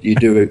Shepard? You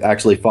do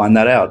actually find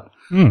that out.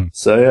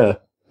 So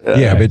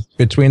yeah.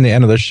 Between the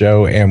end of the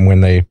show and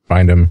when they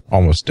find him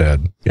almost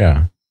dead.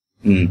 Yeah.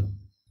 They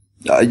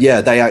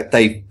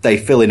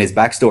fill in his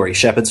backstory,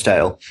 Shepard's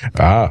Tale.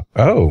 Yeah.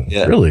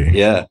 Really?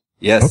 Yeah.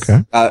 Yes.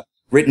 Okay.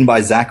 Written by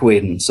Zach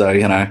Whedon. So,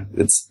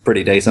 it's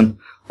pretty decent.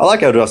 I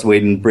like how Joss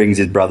Whedon brings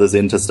his brothers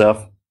into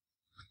stuff.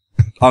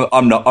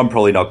 I'm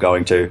probably not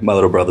going to. My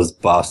little brother's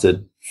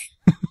bastard.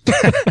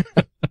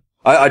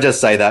 I just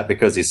say that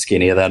because he's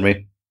skinnier than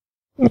me.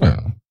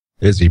 Well,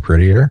 is he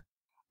prettier?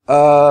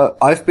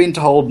 I've been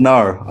told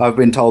no. I've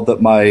been told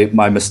that my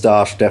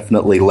moustache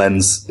definitely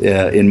lends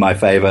in my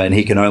favor, and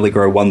he can only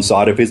grow one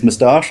side of his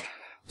moustache.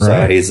 So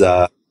right. He's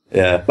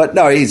but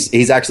no,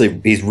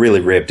 he's really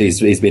ripped.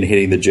 He's been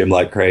hitting the gym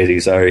like crazy.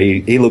 So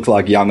he looks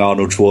like young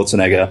Arnold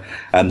Schwarzenegger.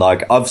 And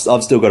like I've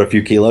still got a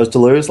few kilos to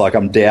lose. Like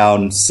I'm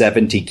down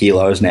 70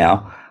 kilos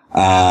now.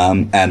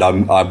 And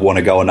I want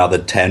to go another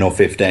 10 or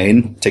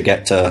 15 to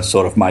get to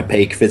sort of my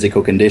peak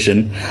physical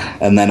condition.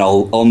 And then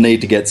I'll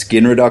need to get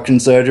skin reduction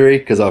surgery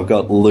because I've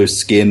got loose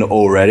skin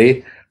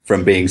already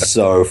from being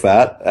so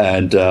fat.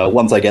 And,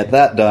 once I get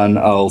that done,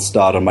 I'll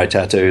start on my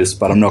tattoos,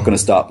 but I'm not going to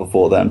start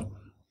before then.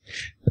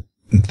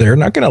 They're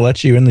not going to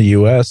let you in the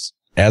U.S.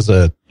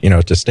 to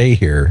stay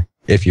here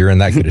if you're in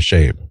that good of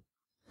shape.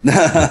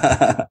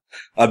 I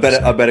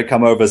better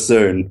come over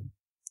soon.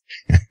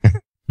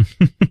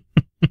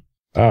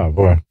 Oh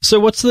boy. So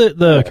what's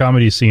the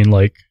comedy scene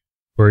like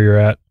where you're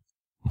at?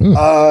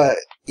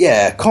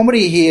 Yeah,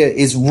 comedy here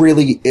is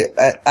really,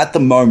 at the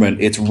moment,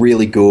 it's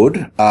really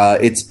good.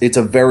 It's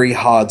a very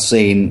hard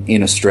scene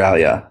in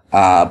Australia.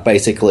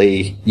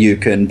 Basically, you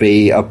can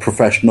be a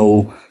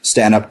professional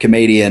stand-up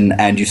comedian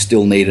and you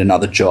still need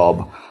another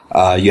job.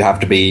 You have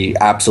to be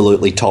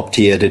absolutely top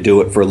tier to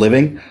do it for a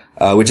living,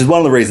 which is one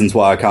of the reasons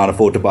why I can't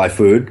afford to buy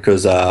food,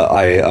 because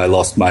I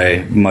lost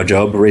my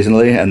job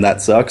recently and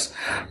that sucks.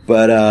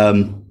 But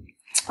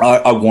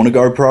I want to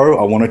go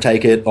pro. I want to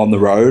take it on the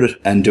road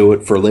and do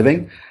it for a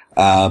living.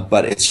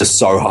 But it's just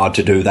so hard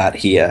to do that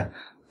here.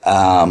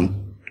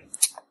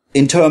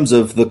 In terms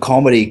of the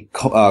comedy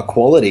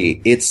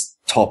quality, it's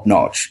top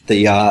notch.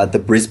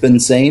 The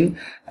Brisbane scene,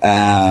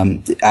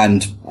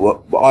 and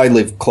I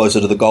live closer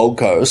to the Gold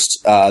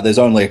Coast. There's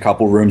only a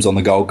couple rooms on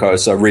the Gold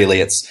Coast, so really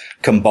it's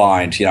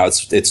combined. You know,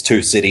 it's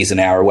two cities an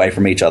hour away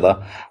from each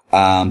other,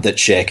 that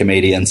share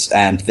comedians,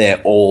 and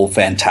they're all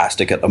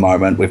fantastic at the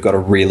moment. We've got a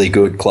really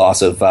good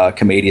class of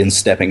comedians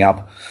stepping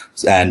up,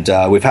 and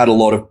we've had a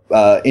lot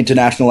of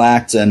international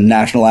acts and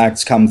national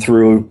acts come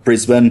through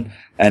Brisbane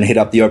and hit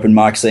up the open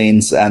mic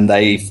scenes, and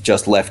they've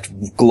just left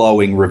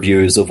glowing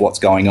reviews of what's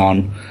going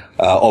on.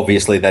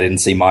 Obviously, they didn't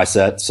see my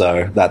set,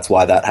 so that's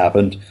why that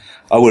happened.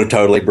 I would have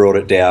totally brought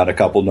it down a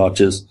couple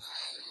notches.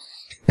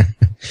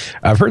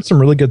 I've heard some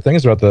really good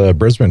things about the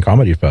Brisbane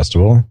Comedy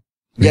Festival.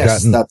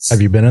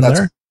 Have you been in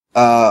there?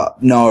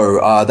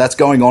 No, that's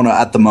going on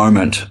at the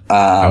moment.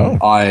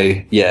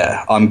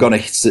 I'm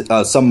gonna,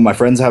 some of my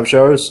friends have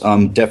shows.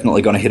 I'm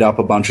definitely gonna hit up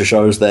a bunch of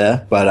shows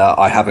there, but,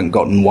 I haven't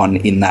gotten one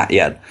in that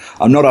yet.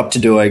 I'm not up to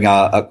doing,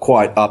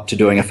 quite up to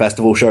doing a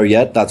festival show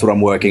yet. That's what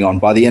I'm working on.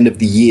 By the end of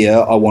the year,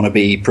 I want to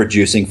be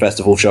producing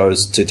festival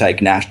shows to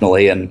take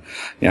nationally and,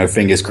 you know,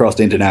 fingers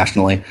crossed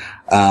internationally.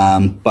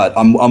 But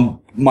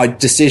my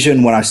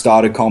decision when I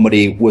started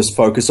comedy was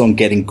focus on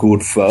getting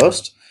good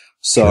first.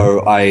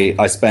 So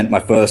I spent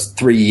my first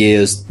 3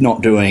 years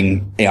not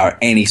doing, you know,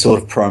 any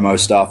sort of promo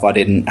stuff. I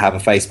didn't have a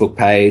Facebook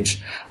page.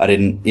 I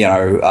didn't, you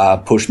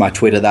know, push my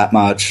Twitter that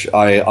much.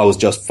 I was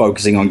just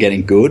focusing on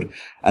getting good.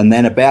 And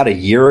then about a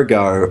year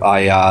ago,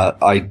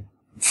 I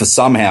for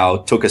somehow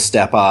took a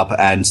step up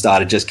and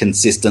started just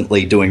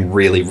consistently doing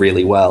really,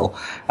 really well.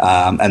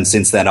 And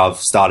since then I've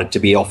started to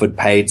be offered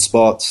paid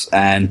spots,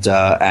 and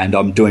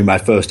I'm doing my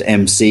first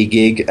MC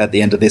gig at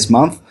the end of this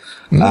month.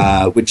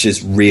 Which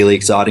is really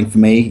exciting for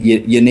me.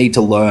 You need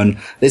to learn,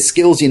 there's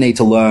skills you need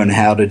to learn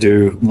how to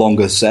do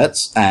longer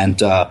sets.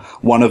 And,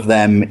 one of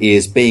them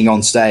is being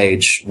on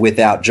stage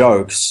without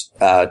jokes,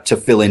 to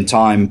fill in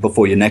time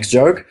before your next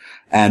joke.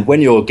 And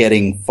when you're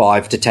getting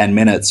 5 to 10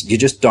 minutes, you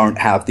just don't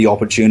have the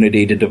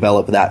opportunity to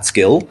develop that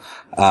skill.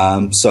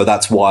 So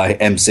that's why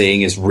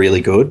MCing is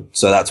really good.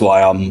 So that's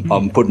why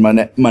I'm putting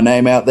my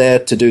name out there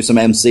to do some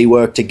MC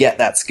work to get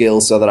that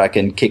skill so that I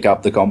can kick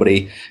up the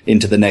comedy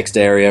into the next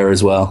area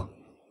as well.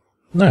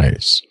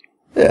 Nice.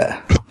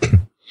 Yeah.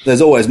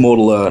 There's always more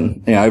to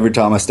learn. You know, every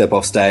time I step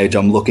off stage,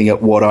 I'm looking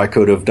at what I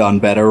could have done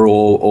better,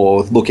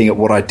 or looking at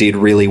what I did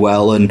really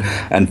well and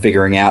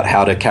figuring out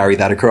how to carry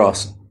that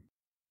across.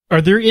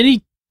 Are there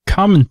any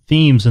common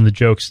themes in the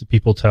jokes that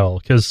people tell?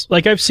 Because,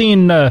 like, I've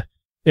seen, you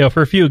know,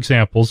 for a few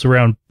examples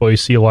around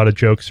Boise, a lot of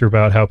jokes are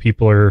about how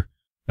people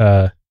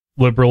are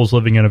liberals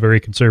living in a very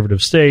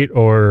conservative state,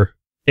 or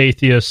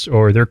atheists,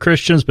 or they're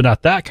Christians, but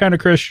not that kind of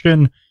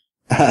Christian.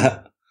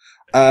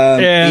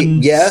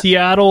 And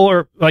Seattle,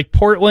 or like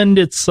Portland,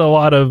 it's a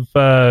lot of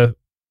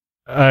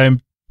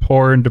I'm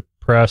poor and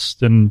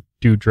depressed and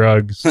do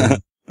drugs.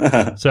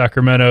 And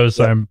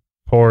Sacramento's I'm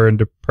poor and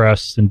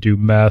depressed and do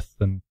meth.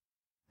 And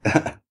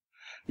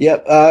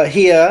yep.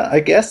 Here, I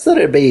guess that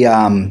it'd be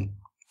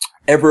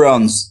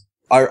everyone's.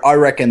 I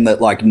reckon that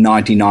like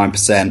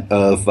 99%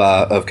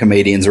 of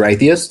comedians are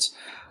atheists.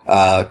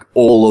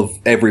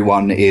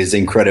 Everyone is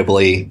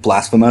incredibly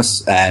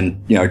blasphemous,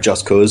 and, you know,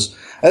 just 'cause.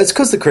 It's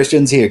because the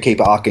Christians here keep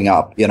arcing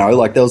up, you know,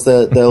 like there was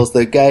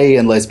the gay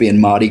and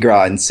lesbian Mardi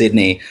Gras in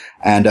Sydney,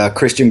 and a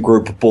Christian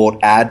group bought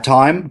ad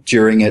time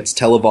during its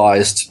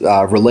televised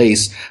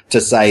release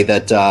to say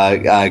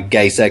that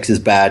gay sex is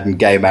bad and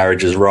gay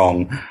marriage is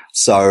wrong.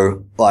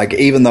 So, like,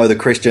 even though the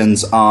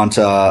Christians aren't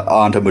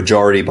a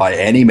majority by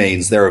any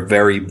means, they're a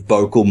very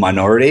vocal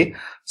minority.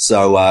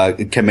 So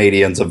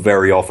comedians are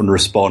very often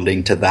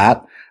responding to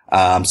that.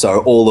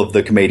 So all of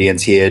the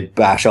comedians here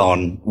bash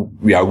on,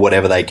 you know,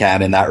 whatever they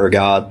can in that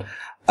regard.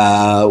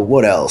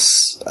 What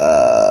else?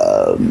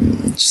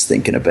 Just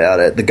thinking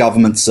about it. The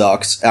government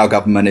sucks. Our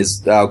government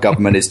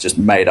is just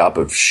made up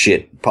of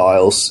shit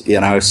piles, you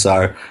know,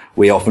 so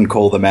we often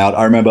call them out.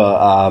 I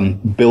remember,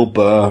 Bill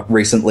Burr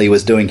recently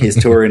was doing his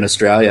tour in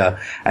Australia,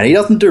 and he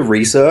doesn't do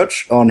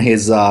research on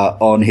his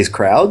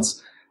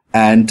crowds.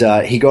 And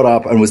he got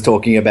up and was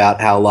talking about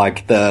how,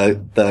 like,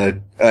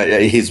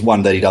 his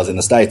one that he does in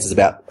the States is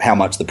about how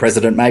much the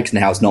president makes and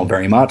how it's not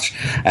very much,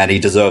 and he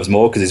deserves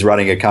more because he's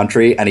running a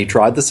country. And he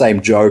tried the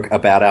same joke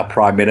about our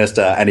prime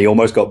minister, and he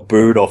almost got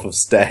booed off of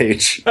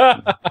stage.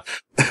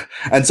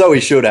 And so he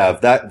should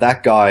have.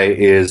 That guy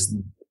is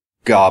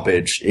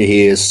garbage.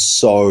 He is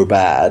so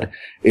bad.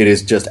 It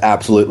is just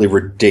absolutely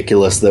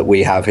ridiculous that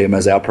we have him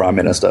as our prime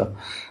minister.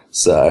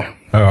 So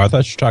Oh, I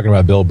thought you were talking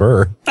about Bill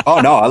Burr.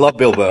 Oh, no, I love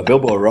Bill Burr. Bill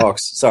Burr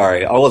rocks.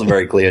 Sorry, I wasn't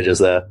very clear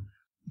just there.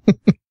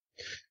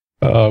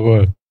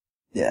 What?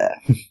 Yeah.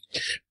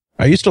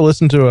 I used to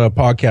listen to a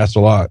podcast a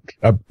lot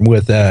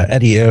with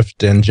Eddie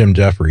Ifft and Jim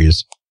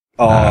Jeffries.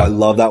 Oh, I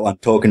love that one.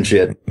 Talking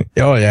shit.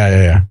 Oh,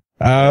 yeah.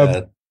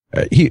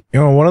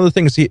 One of the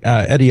things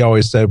Eddie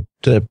always said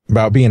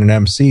about being an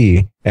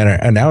MC and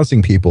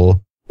announcing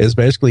people is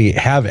basically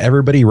have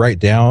everybody write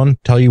down,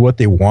 tell you what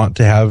they want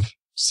to have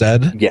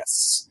said.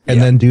 Yes.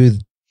 And then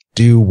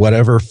do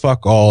whatever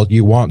fuck all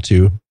you want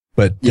to,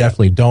 but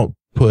definitely don't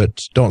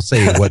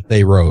say what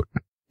they wrote.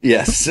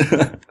 Yes.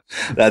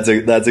 That's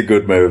a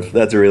good move.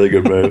 That's a really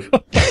good move.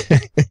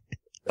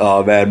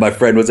 Oh man, my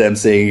friend was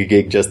emceeing a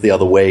gig just the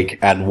other week,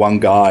 and one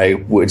guy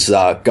was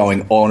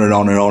going on and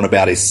on and on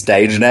about his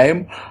stage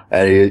name,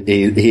 and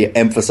he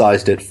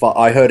emphasized it.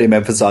 I heard him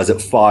emphasize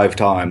it 5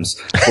 times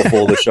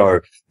before the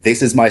show.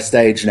 This is my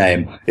stage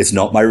name. It's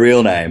not my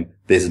real name.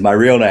 This is my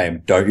real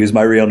name. Don't use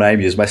my real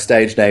name. Use my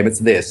stage name. It's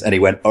this. And he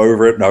went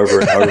over it and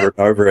over it and over it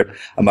and over it.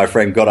 And my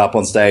friend got up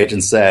on stage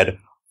and said,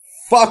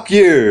 "Fuck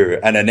you,"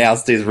 and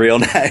announced his real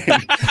name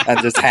and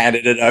just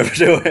handed it over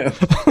to him.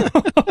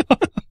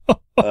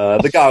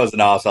 The guy was an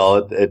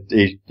arsehole.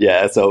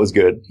 So it was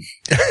good.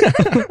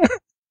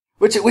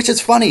 Which is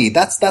funny.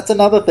 That's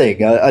another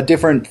thing. A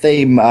different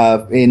theme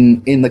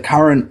in the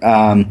current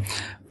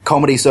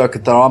comedy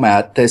circuit that I'm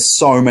at. There's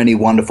so many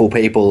wonderful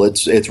people.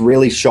 It's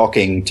really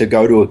shocking to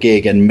go to a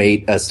gig and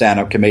meet a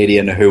stand-up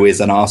comedian who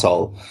is an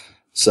arsehole.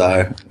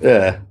 So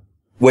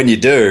when you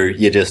do,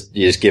 you just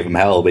give them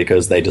hell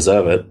because they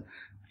deserve it.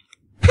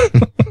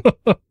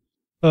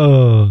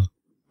 Oh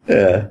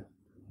yeah.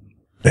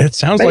 It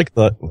sounds like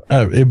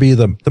it'd be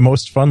the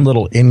most fun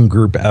little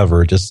in-group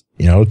ever. Just,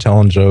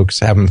 telling jokes,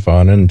 having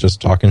fun, and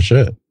just talking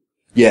shit.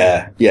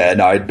 Yeah.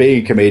 No,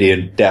 being a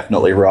comedian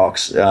definitely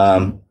rocks.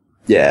 I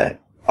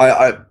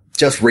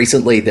just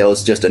recently there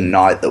was just a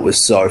night that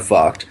was so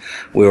fucked.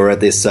 We were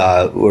at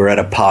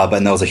a pub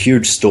and there was a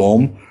huge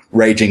storm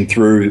raging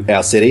through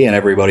our city, and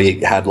everybody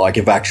had like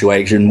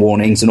evacuation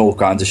warnings and all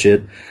kinds of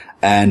shit.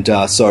 And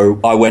so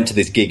I went to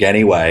this gig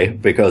anyway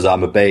because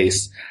I'm a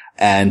beast,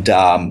 and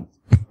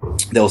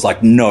there was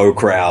like no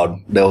crowd.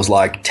 There was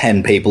like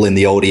 10 people in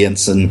the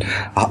audience, and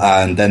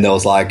then there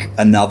was like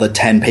another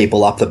 10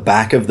 people up the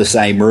back of the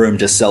same room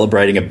just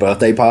celebrating a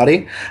birthday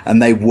party,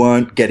 and they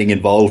weren't getting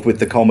involved with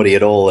the comedy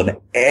at all, and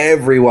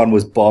everyone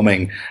was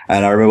bombing.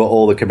 And I remember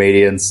all the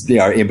comedians,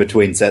 in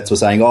between sets were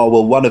saying, "Oh,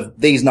 well, one of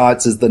these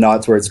nights is the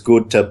nights where it's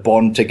good to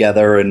bond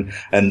together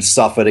and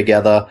suffer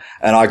together."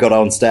 And I got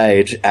on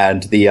stage,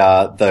 and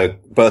the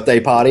birthday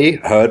party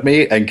heard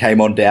me and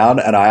came on down,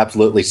 and I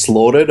absolutely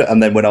slaughtered.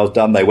 And then when I was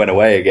done, they went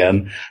away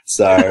again.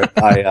 So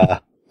I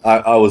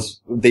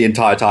was the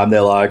entire time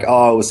they're like,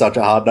 "Oh, it was such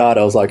a hard night."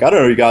 I was like, "I don't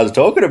know what you guys are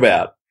talking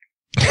about.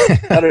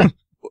 I don't.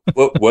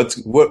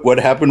 What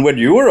happened when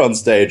you were on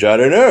stage? I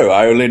don't know.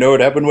 I only know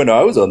what happened when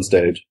I was on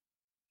stage."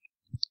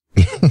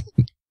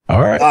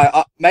 All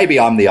right.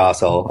 Maybe I'm the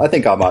arsehole. I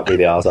think I might be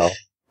the arsehole.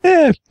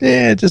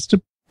 Yeah, just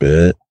a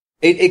bit.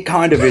 It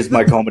kind of is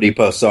my comedy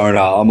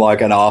persona. I'm like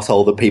an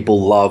arsehole that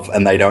people love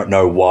and they don't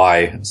know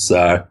why.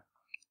 So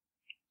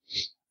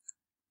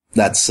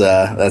that's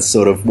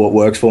sort of what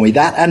works for me.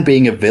 That and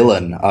being a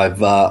villain.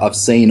 I've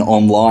seen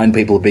online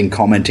people have been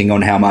commenting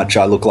on how much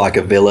I look like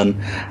a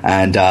villain,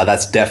 and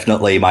that's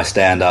definitely my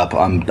stand-up.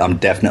 I'm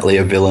definitely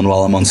a villain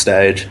while I'm on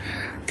stage.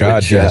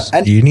 God, yes.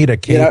 You need a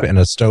cape and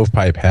a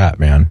stovepipe hat,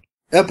 man.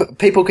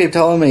 People keep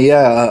telling me,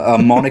 a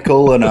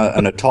monocle and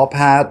a top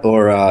hat,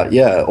 or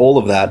all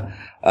of that.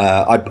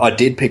 I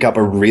did pick up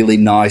a really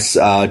nice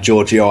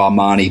Giorgio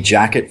Armani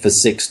jacket for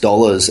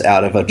 $6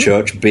 out of a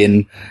church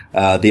bin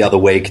the other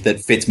week that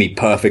fits me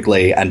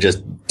perfectly and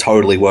just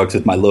totally works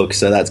with my look,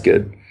 so that's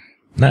good.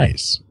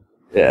 Nice.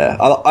 Yeah,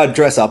 I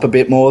dress up a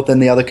bit more than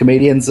the other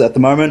comedians at the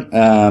moment,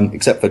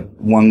 except for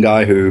one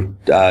guy who,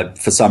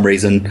 for some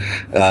reason,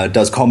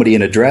 does comedy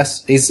in a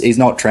dress. He's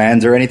not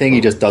trans or anything.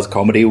 He just does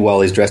comedy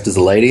while he's dressed as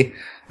a lady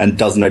and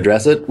doesn't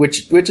address it,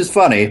 which is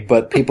funny,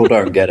 but people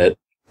don't get it.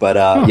 But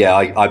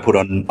I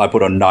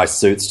put on nice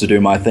suits to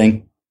do my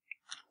thing.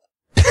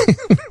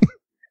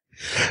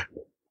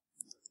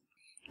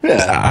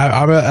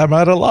 Yeah, I'm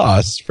at a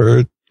loss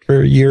for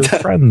your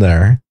friend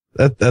there.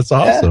 That's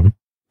awesome.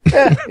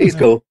 Yeah, he's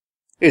cool.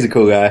 He's a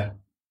cool guy.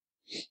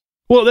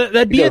 Well,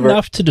 that'd be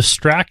enough to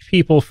distract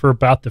people for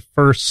about the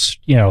first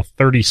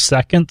 30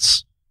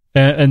 seconds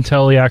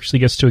until he actually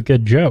gets to a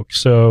good joke.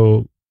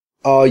 So.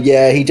 Oh,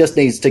 yeah, he just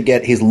needs to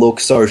get his look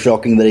so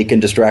shocking that he can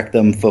distract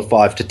them for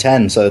 5 to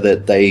 10 so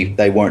that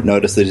they won't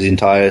notice that his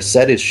entire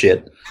set is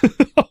shit.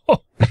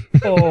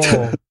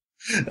 Oh.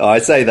 I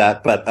say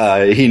that,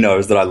 but he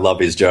knows that I love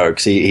his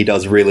jokes. He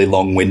does really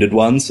long-winded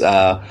ones.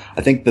 I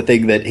think the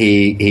thing that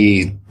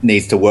he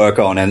needs to work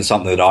on, and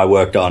something that I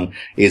worked on,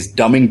 is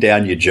dumbing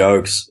down your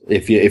jokes.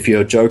 If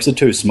your jokes are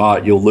too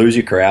smart, you'll lose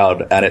your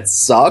crowd, and it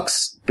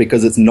sucks,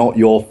 because it's not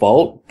your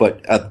fault,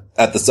 but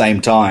at the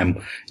same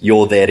time,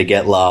 you're there to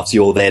get laughs.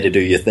 You're there to do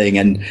your thing.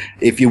 And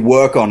if you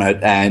work on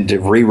it and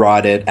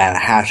rewrite it and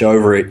hash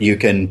over it, you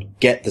can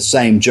get the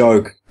same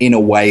joke in a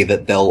way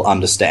that they'll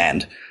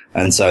understand.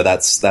 And so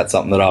that's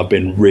something that I've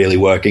been really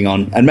working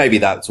on. And maybe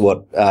that's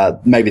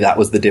maybe that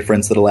was the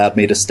difference that allowed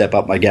me to step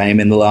up my game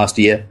in the last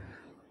year.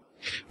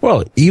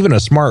 Well, even a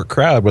smart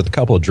crowd with a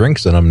couple of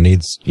drinks in them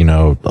needs, a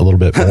little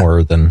bit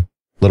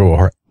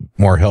more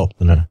more help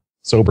than a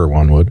sober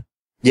one would.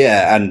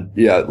 Yeah, and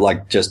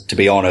just to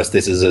be honest,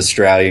 this is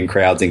Australian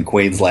crowds in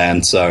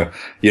Queensland, so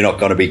you're not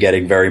going to be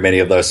getting very many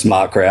of those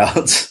smart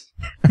crowds.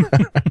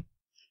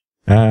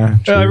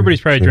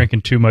 Everybody's probably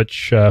drinking too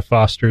much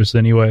Foster's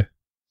anyway.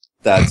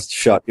 That's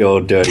shut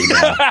your dirty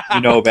mouth.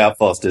 You know about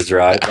Foster's,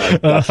 right?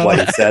 That's why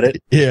you said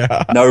it.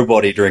 Yeah.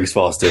 Nobody drinks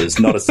Foster's.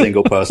 Not a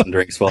single person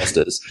drinks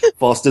Foster's.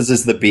 Foster's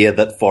is the beer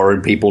that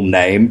foreign people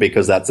name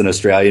because that's an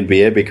Australian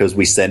beer because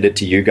we send it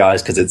to you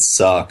guys because it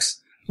sucks.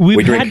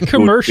 We've had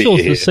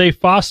commercials that say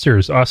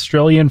Foster's,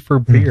 Australian for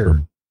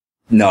beer.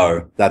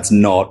 No, that's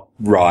not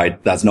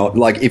right. That's not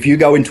if you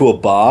go into a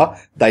bar,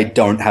 they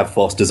don't have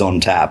Foster's on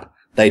tap.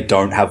 They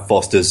don't have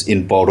Foster's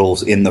in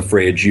bottles in the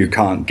fridge. You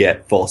can't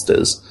get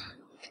Foster's.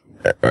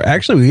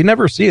 Actually, we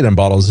never see it in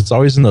bottles. It's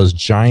always in those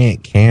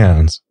giant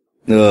cans.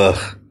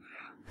 Ugh.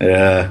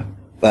 Yeah.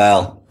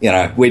 Well,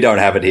 we don't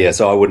have it here,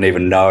 so I wouldn't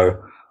even know.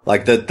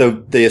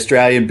 The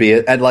Australian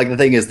beer, and the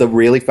thing is, the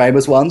really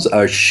famous ones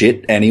are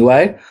shit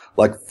anyway.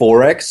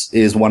 Forex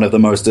is one of the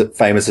most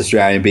famous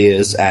Australian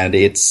beers, and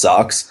it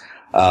sucks.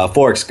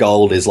 Forex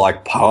Gold is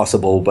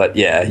passable, but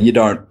yeah, you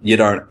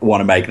don't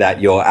want to make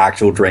that your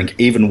actual drink.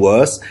 Even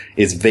worse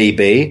is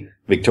VB,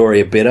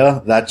 Victoria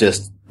Bitter. That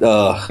just,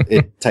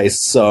 it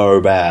tastes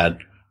so bad.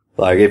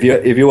 If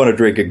you want to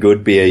drink a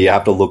good beer, you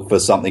have to look for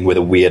something with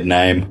a weird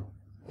name.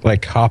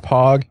 Like Hop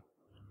Hog?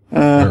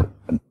 No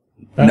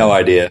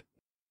idea.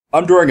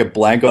 I'm drawing a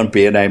blank on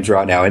beer names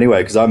right now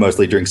anyway, because I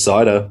mostly drink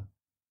cider.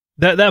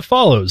 That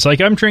follows.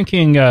 I'm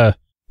drinking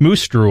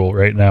Moose Drool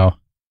right now.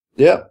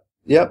 Yep.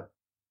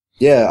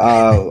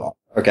 Yeah.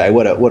 Okay.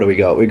 What do we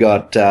got? We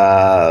got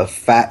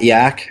Fat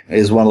Yak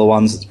is one of the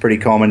ones that's pretty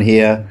common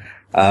here.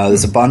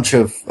 There's a bunch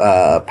of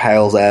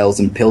pales ales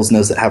and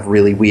pilsners that have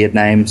really weird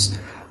names.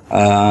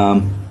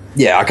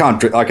 Yeah, I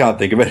can't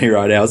think of any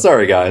right now.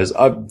 Sorry, guys.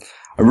 I'm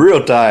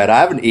real tired. I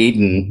haven't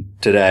eaten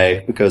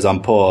today because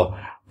I'm poor.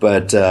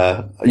 But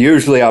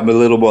usually I'm a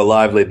little more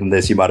lively than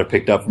this. You might have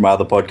picked up from my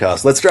other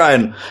podcast. Let's try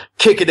and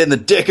kick it in the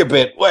dick a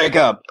bit. Wake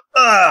up.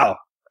 Oh,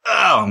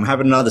 I'm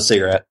having another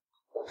cigarette.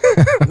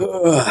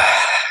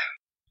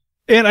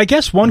 And I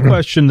guess one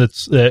question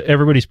that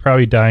everybody's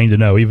probably dying to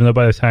know, even though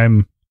by the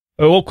time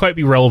it won't quite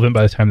be relevant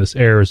by the time this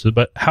airs,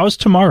 but how's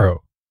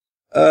tomorrow?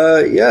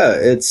 Yeah,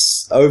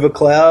 it's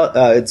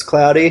it's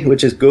cloudy,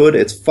 which is good.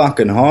 It's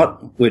fucking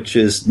hot, which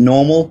is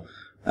normal.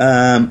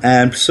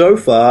 And so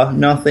far,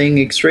 nothing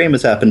extreme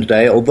has happened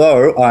today,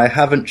 although I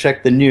haven't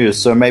checked the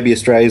news, so maybe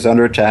Australia's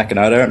under attack and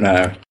I don't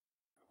know.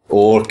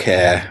 Or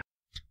care.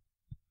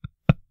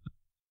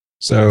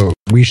 So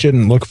we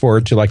shouldn't look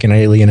forward to an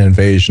alien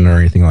invasion or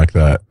anything like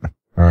that.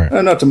 All right.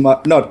 Not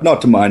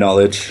to my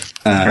knowledge.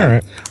 All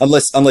right.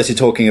 Unless you're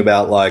talking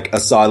about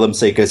asylum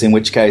seekers, in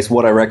which case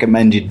what I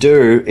recommend you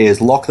do is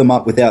lock them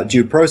up without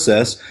due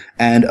process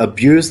and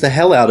abuse the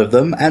hell out of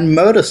them and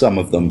murder some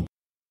of them.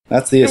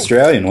 That's the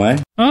Australian way.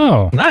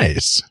 Oh,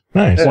 nice.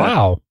 Yeah.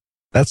 Wow.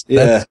 That's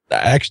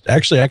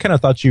actually, I kind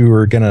of thought you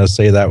were going to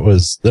say that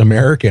was the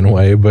American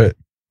way, but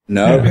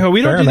no,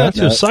 we don't do that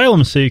to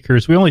asylum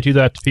seekers. We only do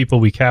that to people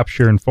we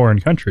capture in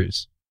foreign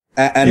countries.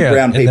 And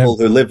brown people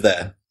who live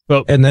there.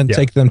 Well, and then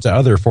take them to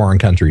other foreign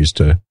countries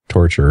to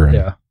torture.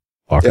 And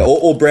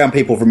or brown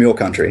people from your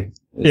country.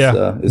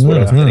 Is what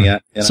I'm getting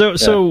at.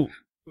 So,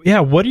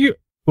 what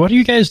are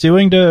you guys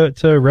doing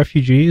to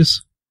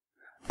refugees?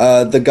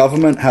 The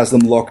government has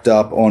them locked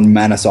up on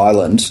Manus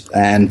Island,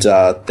 and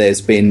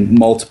there's been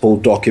multiple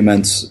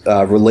documents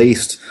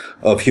released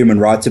of human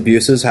rights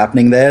abuses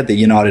happening there. The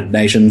United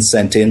Nations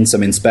sent in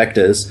some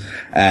inspectors,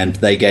 and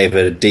they gave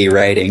it a D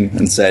rating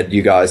and said,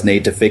 you guys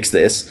need to fix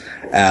this.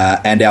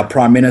 And our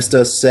Prime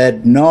Minister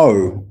said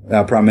no.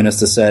 Our Prime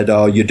Minister said,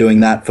 oh, you're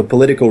doing that for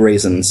political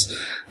reasons.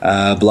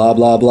 Blah,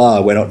 blah,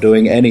 blah. We're not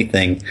doing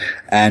anything.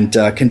 And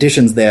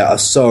conditions there are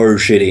so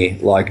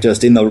shitty.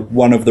 Just in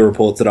one of the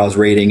reports that I was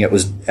reading, it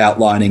was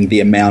outlining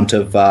the amount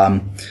of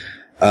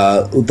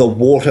the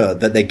water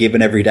that they're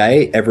given every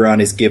day. Everyone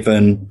is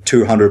given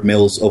 200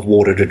 mils of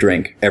water to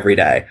drink every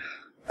day,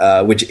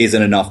 which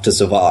isn't enough to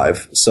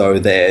survive. So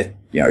they're,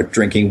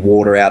 drinking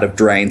water out of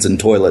drains and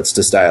toilets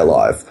to stay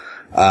alive.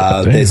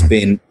 There's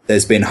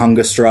been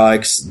hunger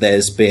strikes.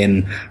 There's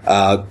been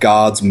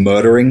guards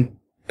murdering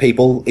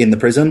people in the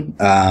prison.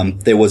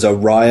 There was a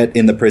riot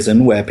in the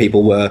prison where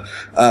people were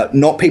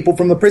not people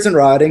from the prison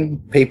rioting,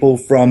 people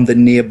from the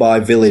nearby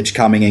village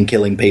coming and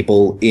killing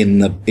people in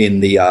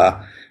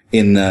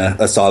the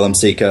asylum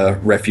seeker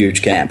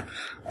refuge camp.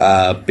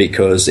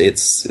 Because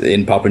it's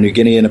in Papua New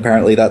Guinea and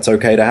apparently that's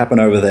okay to happen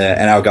over there.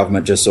 And our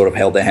government just sort of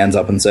held their hands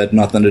up and said,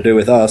 nothing to do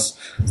with us.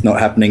 It's not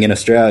happening in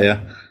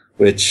Australia.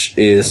 which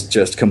is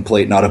just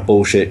complete and utter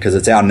bullshit because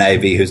it's our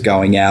Navy who's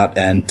going out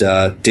and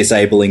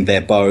disabling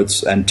their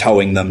boats and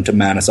towing them to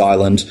Manus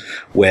Island,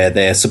 where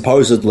they're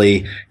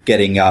supposedly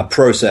getting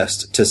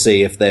processed to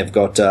see if they've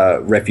got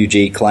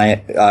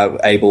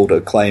able to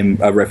claim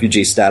a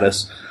refugee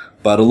status.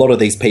 But a lot of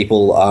these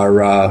people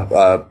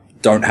are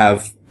don't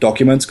have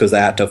documents because they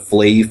had to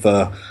flee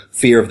for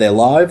fear of their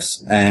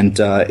lives, and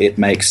it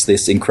makes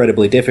this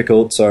incredibly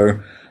difficult. So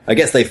I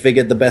guess they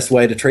figured the best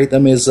way to treat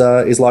them is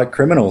like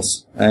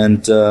criminals.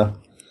 And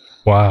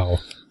wow.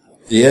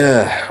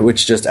 Yeah,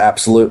 which just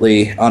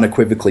absolutely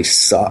unequivocally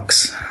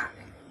sucks.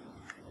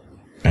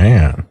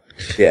 Man.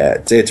 Yeah,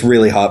 it's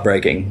really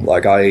heartbreaking.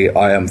 Like,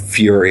 I am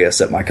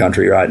furious at my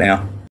country right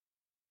now.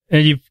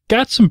 And you've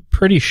got some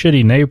pretty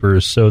shitty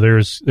neighbors, so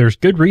there's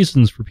good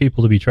reasons for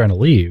people to be trying to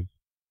leave.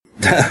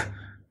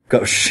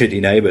 Got shitty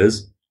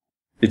neighbors.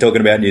 You're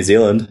talking about New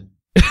Zealand.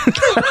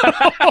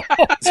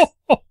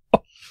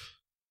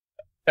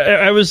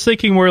 I was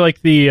thinking more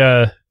like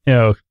the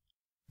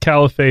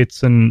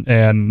caliphates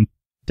and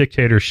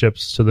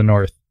dictatorships to the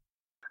north.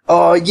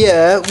 Oh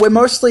yeah, we're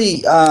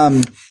mostly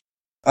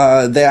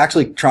they're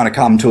actually trying to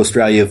come to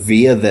Australia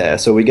via there,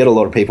 so we get a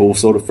lot of people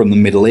sort of from the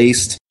Middle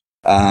East,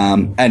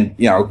 and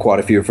quite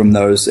a few from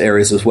those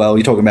areas as well.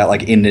 You're talking about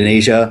like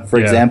Indonesia, for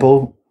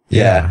example.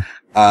 Yeah.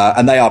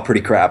 And they are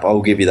pretty crap.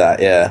 I'll give you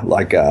that. Yeah,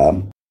 like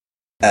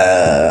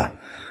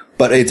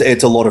but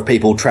it's a lot of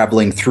people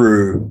traveling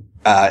through.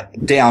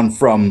 Down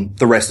from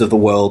the rest of the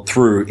world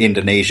through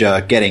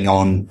Indonesia, getting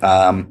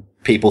on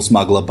people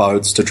smuggler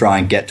boats to try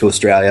and get to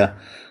Australia.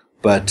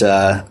 But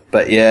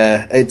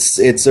yeah,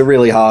 it's a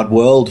really hard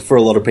world for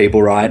a lot of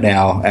people right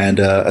now, and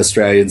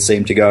Australians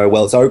seem to go,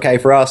 well, it's okay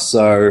for us,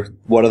 so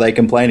what are they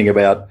complaining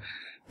about?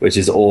 Which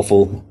is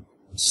awful.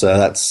 So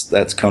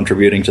that's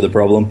contributing to the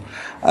problem.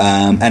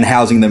 And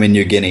housing them in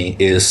New Guinea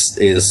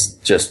is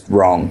just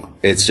wrong.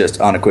 It's just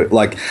unequivocal.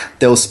 Like,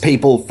 there was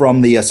people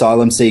from the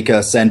asylum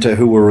seeker center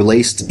who were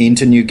released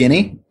into New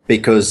Guinea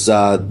because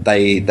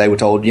they were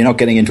told, you're not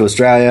getting into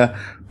Australia.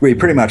 We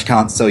pretty much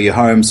can't sell you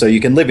home, so you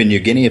can live in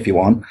New Guinea if you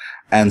want.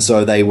 And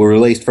so they were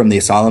released from the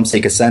asylum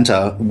seeker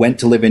center, went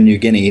to live in New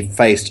Guinea,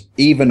 faced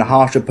even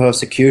harsher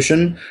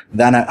persecution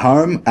than at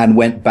home, and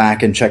went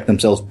back and checked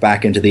themselves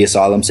back into the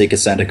asylum seeker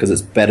center because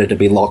it's better to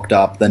be locked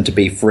up than to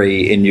be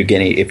free in New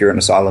Guinea if you're an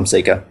asylum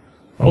seeker.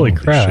 Holy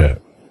crap. Shit.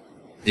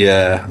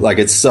 Yeah, like,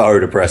 it's so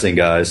depressing,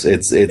 guys.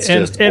 It's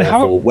just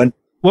awful.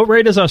 What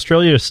right does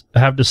Australia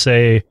have to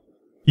say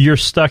you're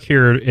stuck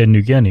here in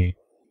New Guinea?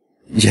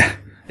 Yeah.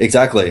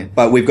 Exactly.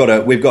 But we've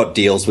got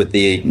deals with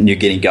the New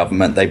Guinea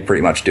government. They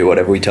pretty much do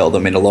whatever we tell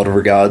them in a lot of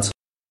regards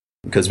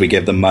because we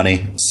give them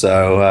money.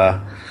 So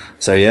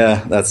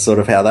yeah, that's sort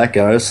of how that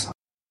goes.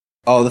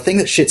 Oh, the thing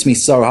that shits me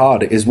so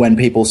hard is when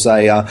people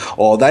say,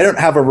 they don't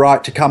have a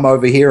right to come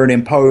over here and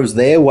impose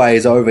their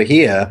ways over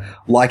here.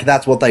 Like,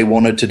 that's what they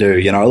wanted to do,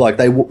 like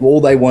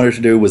all they wanted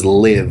to do was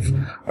live.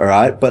 All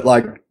right. But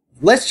like,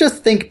 let's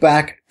just think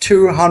back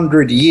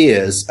 200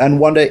 years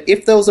and wonder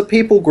if there was a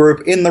people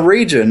group in the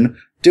region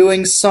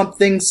doing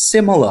something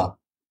similar.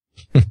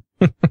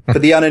 For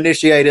the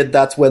uninitiated,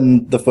 that's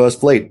when the First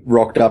Fleet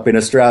rocked up in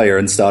Australia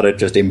and started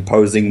just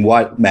imposing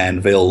white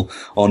manville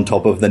on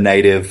top of the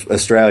native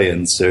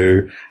Australians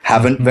who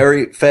haven't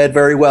fared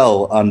very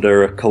well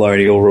under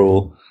colonial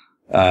rule,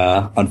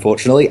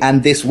 unfortunately.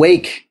 And this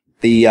week,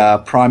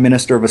 the Prime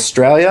Minister of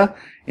Australia,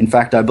 in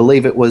fact, I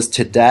believe it was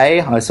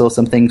today, I saw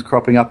some things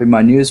cropping up in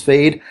my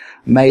newsfeed,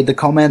 made the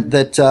comment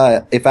that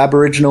if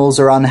Aboriginals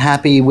are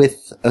unhappy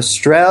with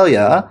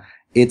Australia,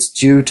 it's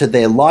due to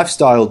their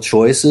lifestyle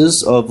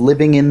choices of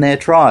living in their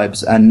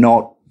tribes and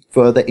not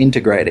further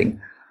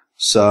integrating.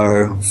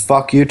 So,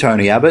 fuck you,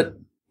 Tony Abbott.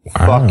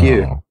 Wow. Fuck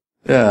you.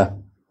 Yeah.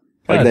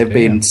 Like, they've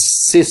been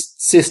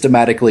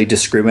systematically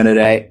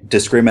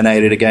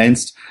discriminated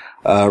against,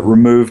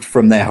 removed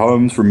from their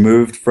homes,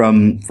 removed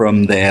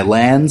from their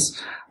lands.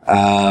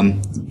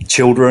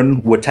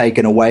 Children were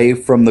taken away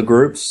from the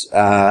groups.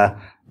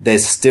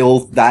 There's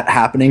still that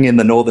happening in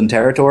the Northern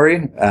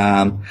Territory.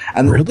 And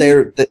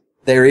really?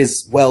 There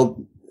is, well,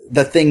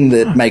 the thing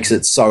that makes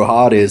it so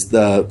hard is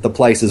the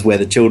places where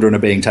the children are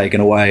being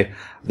taken away.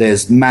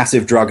 There's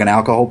massive drug and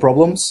alcohol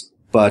problems,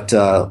 but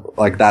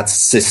like,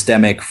 that's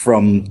systemic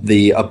from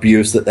the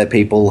abuse that their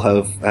people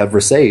have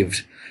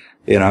received.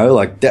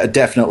 Like,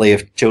 definitely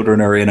if children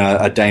are in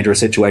a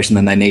dangerous situation,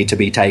 then they need to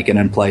be taken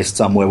and placed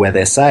somewhere where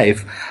they're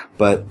safe.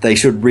 But they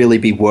should really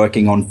be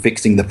working on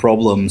fixing the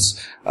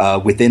problems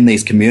within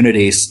these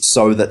communities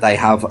so that they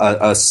have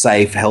a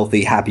safe,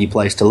 healthy, happy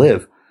place to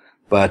live.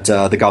 But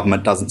the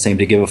government doesn't seem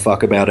to give a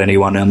fuck about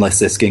anyone unless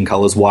their skin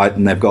color's white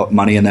and they've got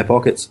money in their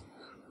pockets.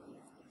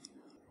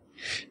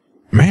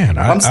 Man,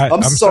 I'm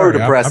so sorry,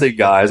 depressing,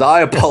 guys.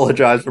 I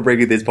apologize for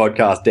bringing this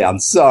podcast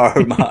down so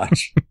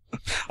much.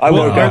 I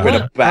woke up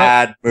in a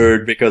bad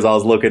mood because I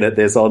was looking at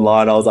this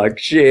online. I was like,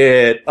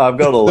 shit, I've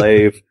got to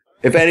leave.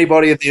 If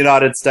anybody in the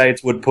United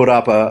States would put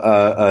up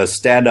a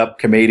stand-up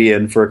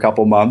comedian for a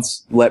couple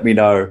months, let me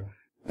know.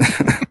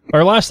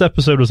 Our last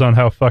episode was on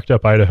how fucked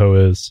up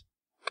Idaho is.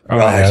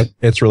 Right. Yeah,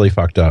 it's really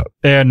fucked up.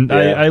 And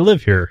yeah. I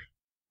live here.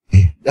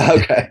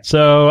 Okay.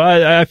 So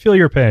I feel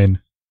your pain.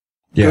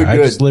 Yeah, I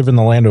Good. just live in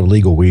the land of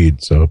legal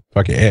weed, so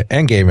fuck it,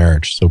 and gay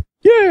marriage. So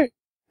yeah,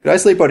 Could I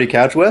sleep on your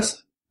couch,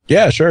 Wes?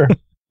 yeah, sure.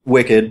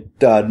 Wicked.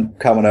 Done.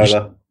 Coming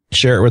over.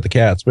 Share it with the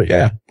cats, but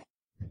yeah.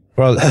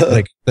 Well,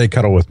 they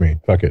cuddle with me.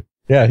 Fuck it.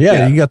 Yeah.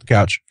 You got the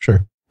couch,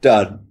 sure.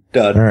 Done.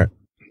 All right.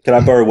 Can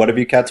I borrow one of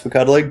your cats for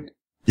cuddling?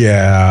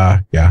 Yeah.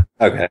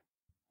 Okay.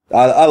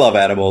 I love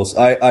animals.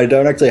 I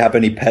don't actually have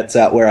any pets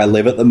out where I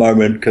live at the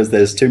moment because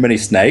there's too many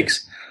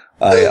snakes.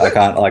 I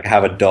can't like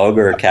have a dog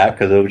or a cat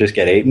because it'll just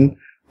get eaten.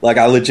 Like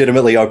I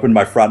legitimately opened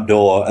my front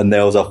door and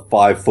there was a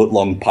 5-foot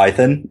long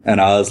python and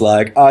I was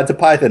like, oh, it's a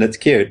python. It's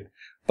cute.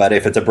 But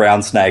if it's a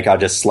brown snake, I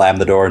just slam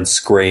the door and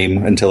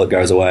scream until it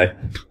goes away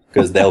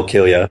because they'll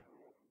kill you.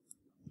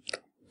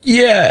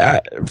 Yeah.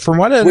 From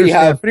what I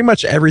understand, pretty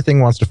much everything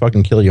wants to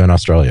fucking kill you in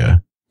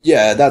Australia.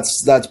 Yeah,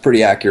 that's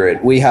pretty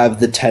accurate. We have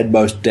the 10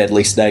 most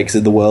deadly snakes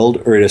in the world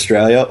are in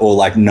Australia, or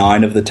like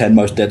 9 of the 10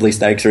 most deadly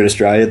snakes are in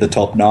Australia, the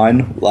top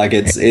 9. Like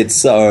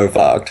it's so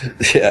fucked.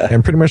 Yeah.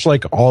 And pretty much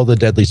like all the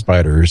deadly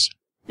spiders.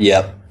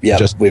 Yep.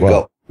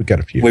 We've got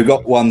a few. We've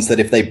got ones that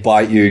if they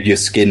bite you, your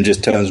skin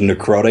just turns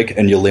necrotic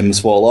and your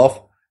limbs fall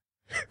off.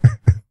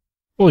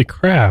 Holy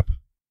crap.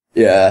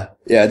 Yeah,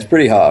 it's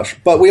pretty harsh.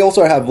 But we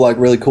also have like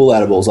really cool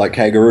animals like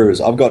kangaroos.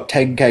 I've got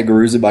 10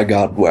 kangaroos in my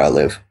garden where I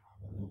live.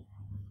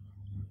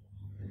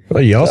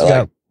 Well, you also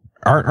got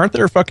aren't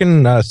there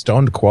fucking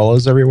stoned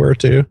koalas everywhere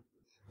too?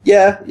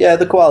 Yeah,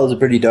 the koalas are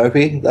pretty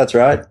dopey. That's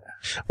right.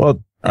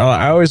 Well,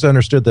 I always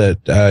understood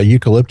that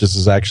eucalyptus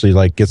is actually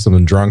like gets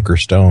them drunk or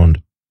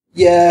stoned.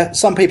 Yeah,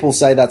 some people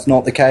say that's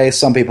not the case.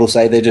 Some people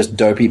say they're just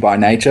dopey by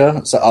nature.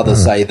 So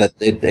others say that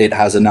it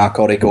has a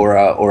narcotic or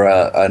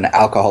an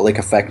alcoholic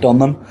effect on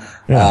them.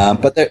 Yeah.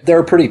 But they're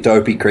a pretty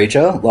dopey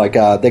creature. Like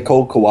they're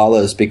called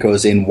koalas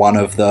because in one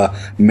of the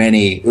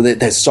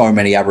there's so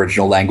many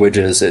Aboriginal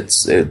languages.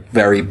 It's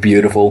very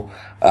beautiful.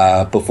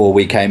 Before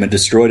we came and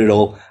destroyed it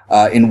all,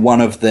 in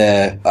one of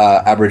their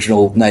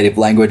Aboriginal native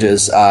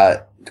languages,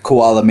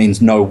 koala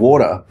means no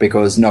water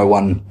because no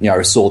one,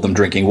 saw them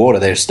drinking water.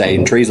 They just stay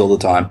in trees all the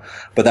time.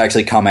 But they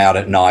actually come out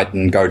at night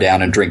and go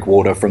down and drink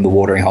water from the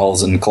watering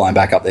holes and climb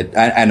back up there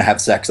and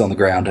have sex on the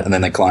ground and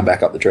then they climb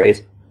back up the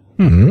trees.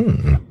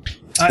 Mm-hmm.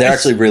 They're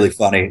actually really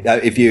funny.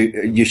 If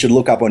you should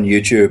look up on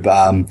YouTube,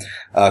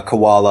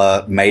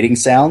 koala mating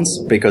sounds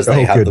because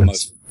they have the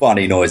most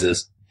funny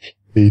noises.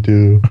 They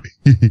do.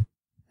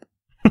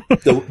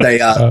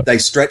 They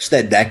stretch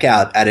their neck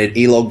out and it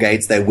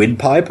elongates their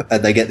windpipe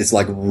and they get this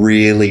like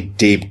really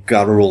deep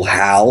guttural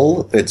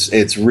howl.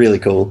 It's really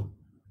cool.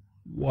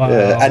 Wow.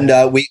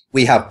 And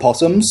we have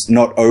possums,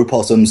 not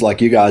opossums like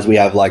you guys. We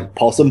have like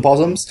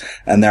possums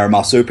and they're a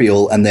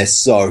marsupial and they're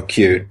so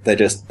cute.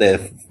 They're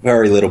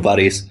very little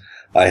buddies.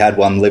 I had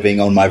one living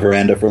on my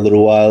veranda for a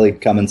little while.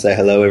 He'd come and say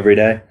hello every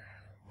day.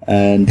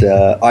 And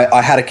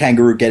I had a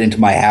kangaroo get into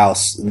my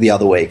house the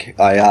other week.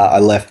 I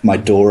left my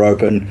door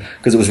open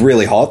because it was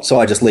really hot, so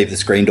I just leave the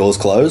screen doors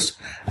closed.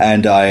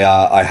 And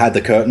I had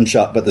the curtain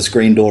shut, but the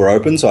screen door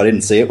open, so I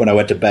didn't see it when I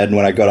went to bed. And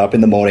when I got up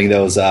in the morning,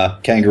 there was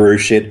kangaroo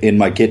shit in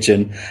my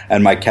kitchen,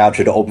 and my couch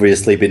had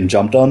obviously been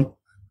jumped on.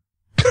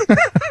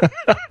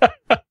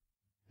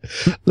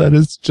 That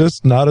is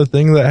just not a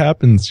thing that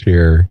happens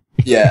here.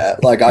 Yeah,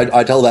 like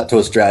I tell that to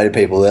Australian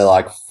people, they're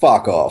like,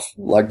 fuck off.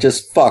 Like,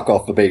 just fuck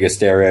off for being a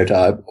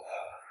stereotype.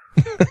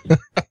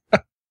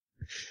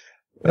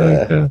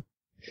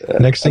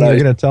 Next thing you're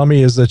going to tell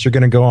me is that you're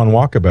going to go on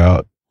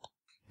Walkabout.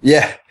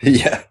 Yeah.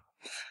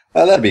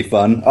 Oh, that'd be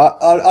fun.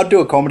 I'd do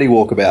a comedy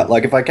walkabout.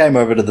 Like, if I came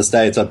over to the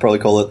States, I'd probably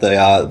call it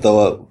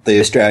the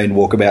Australian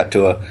Walkabout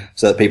Tour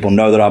so that people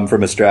know that I'm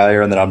from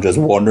Australia and that I'm just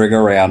wandering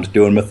around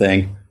doing my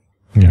thing.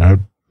 Yeah.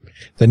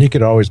 Then you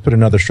could always put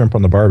another shrimp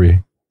on the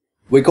Barbie.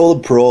 We call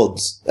them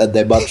prawns, and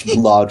they're much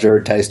larger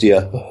and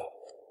tastier.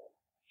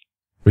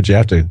 Would you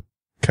have to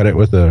cut it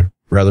with a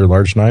rather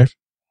large knife?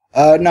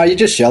 No, you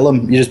just shell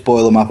them. You just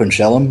boil them up and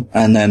shell them,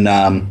 and then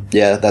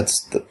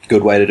that's the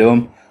good way to do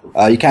them.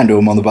 You can do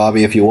them on the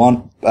Barbie if you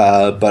want,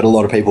 but a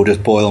lot of people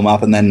just boil them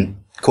up and then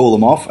cool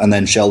them off, and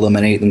then shell them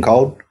and eat them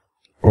cold.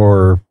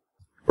 Or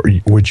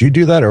would you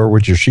do that, or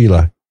would you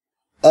Sheila?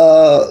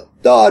 No,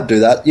 I'd do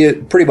that.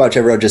 Pretty much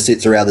everyone just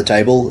sits around the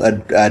table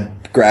and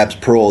grabs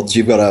prawns.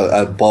 You've got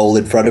a bowl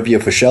in front of you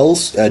for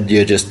shells, and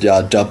you just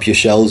dump your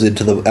shells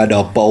into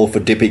a bowl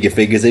for dipping your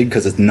fingers in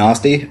because it's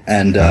nasty.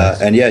 And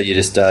nice. you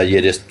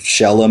just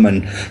shell them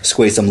and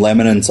squeeze some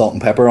lemon and salt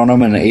and pepper on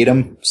them and eat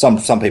them. Some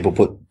people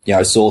put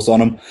sauce on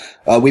them.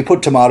 We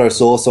put tomato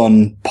sauce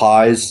on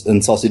pies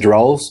and sausage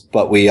rolls,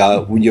 but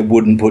you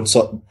wouldn't put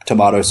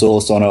tomato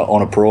sauce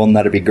on a prawn.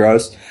 That'd be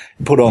gross.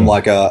 You put on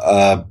like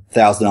a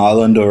Thousand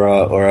Island or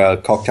a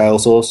cocktail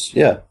sauce.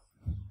 Yeah.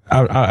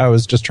 I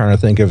was just trying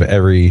to think of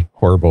every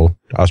horrible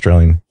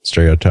Australian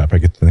stereotype I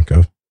could think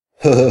of.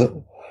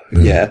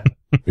 Yeah.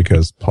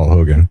 Because Paul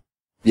Hogan.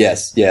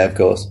 Yes. Yeah, of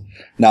course.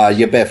 No,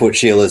 your barefoot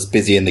Sheila's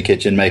busy in the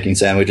kitchen making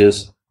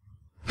sandwiches.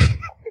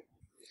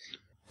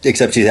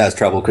 Except she has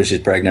trouble because she's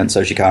pregnant,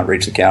 so she can't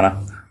reach the counter.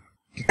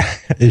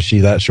 Is she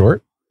that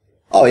short?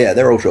 Oh, yeah,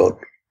 they're all short.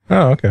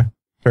 Oh, okay.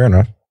 Fair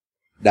enough.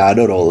 Nah,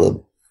 not all of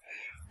them.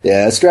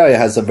 Yeah, Australia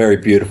has some very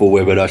beautiful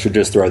women. I should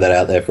just throw that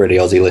out there for any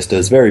Aussie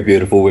listeners. Very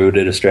beautiful women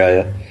in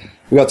Australia.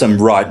 We've got some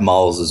right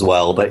moles as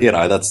well, but, you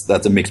know, that's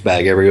a mixed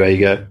bag everywhere you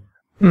go.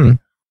 Do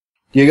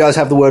you guys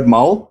have the word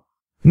mole?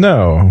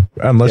 No,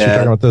 unless you're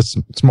talking about this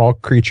small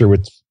creature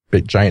with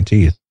big giant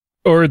teeth.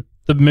 Or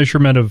the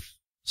measurement of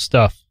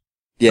stuff.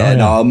 Yeah,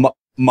 no,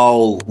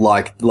 mole,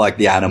 like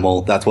the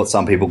animal. That's what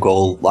some people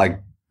call, like,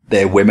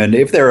 their women.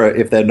 If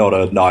they're not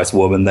a nice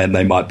woman, then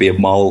they might be a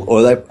mole,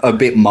 or they're a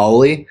bit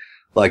moley.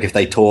 Like if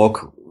they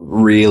talk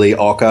really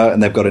ochre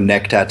and they've got a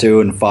neck tattoo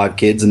and 5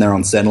 kids and they're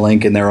on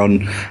Centrelink and they're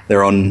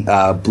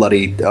on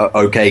bloody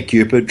OK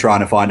Cupid trying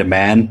to find a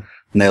man,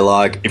 and they're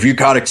like, if you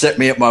can't accept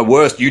me at my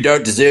worst, you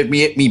don't deserve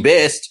me at me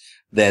best.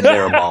 Then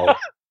they're a mole.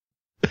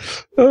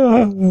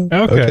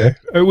 Okay.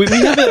 We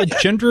have a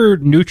gender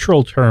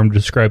neutral term to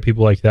describe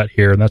people like that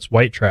here, and that's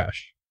white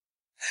trash.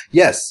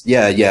 Yes,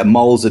 yeah.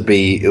 Moles would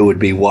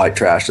be white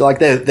trash. Like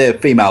they're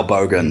female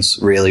bogans.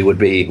 Really, would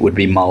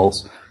be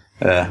moles.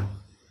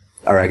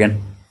 I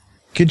reckon.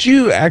 Could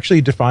you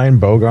actually define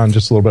bogan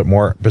just a little bit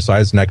more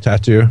besides neck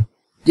tattoo?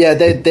 Yeah,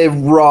 they're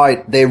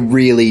right. They're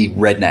really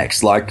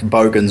rednecks. Like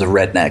bogans are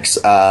rednecks,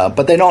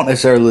 but they're not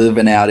necessarily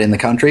living out in the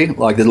country.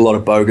 Like there's a lot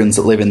of bogans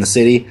that live in the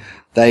city.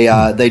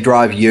 They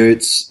drive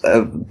utes.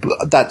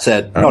 That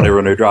said, not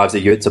everyone who drives a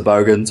ute's a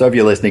bogan. So if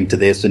you're listening to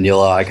this and you're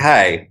like,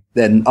 hey,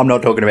 then I'm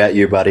not talking about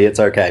you, buddy. It's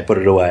okay. Put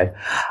it away.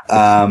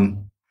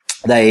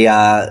 They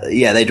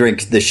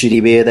drink the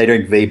shitty beer. They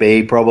drink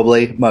VB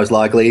probably, most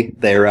likely.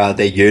 Their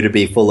ute to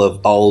be full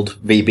of old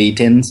VB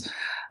tins,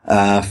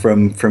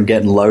 from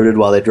getting loaded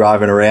while they're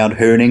driving around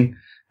hooning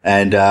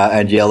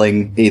and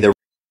yelling either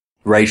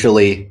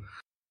racially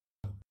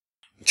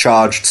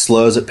charged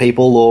slurs at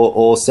people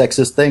or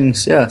sexist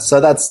things. Yeah. So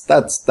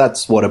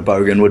that's what a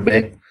bogan would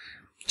be.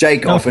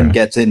 Jake often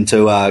gets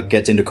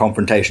into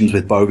confrontations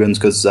with bogans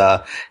because,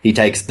 he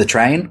takes the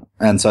train.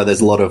 And so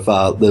there's a lot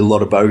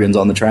of bogans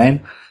on the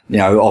train. You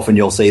know, often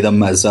you'll see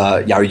them as,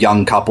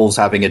 young couples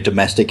having a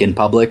domestic in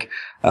public,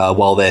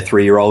 while their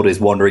 3-year-old is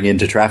wandering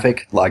into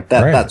traffic. Like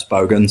that, right. That's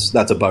bogans.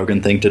 That's a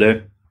bogan thing to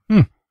do.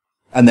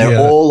 And they're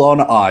all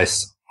on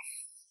ice.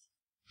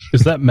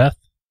 Is that meth?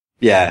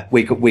 Yeah,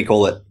 we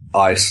call it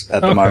ice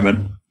at the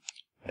moment.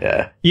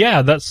 Yeah.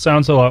 Yeah, that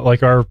sounds a lot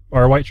like our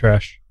white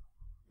trash.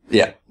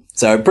 Yeah.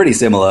 So pretty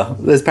similar.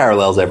 There's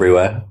parallels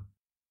everywhere.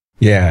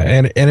 Yeah,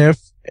 and if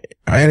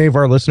any of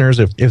our listeners,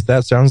 if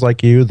that sounds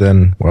like you,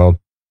 then,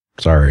 well,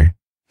 sorry.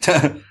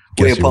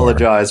 We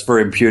apologize for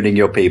impugning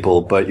your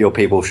people, but your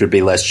people should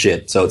be less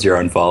shit, so it's your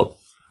own fault.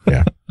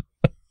 Yeah.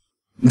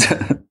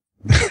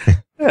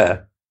 Yeah.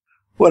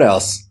 What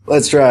else?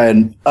 Let's try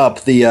and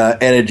up the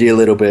energy a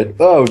little bit.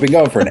 Oh, we've been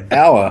going for an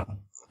hour.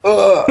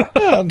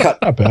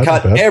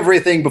 Cut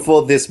everything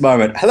before this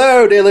moment.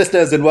 Hello, dear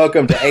listeners, and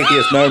welcome to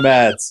Atheist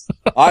Nomads.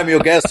 I'm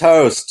your guest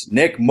host,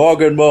 Nick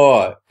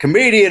Morganmore,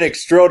 comedian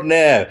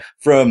extraordinaire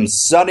from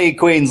sunny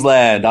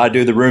Queensland. I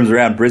do the rooms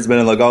around Brisbane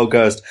and the Gold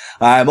Coast.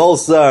 I'm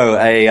also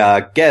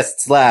a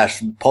guest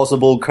 /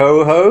 possible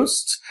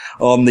co-host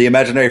on the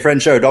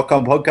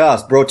ImaginaryFriendShow.com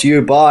podcast, brought to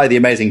you by the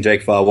amazing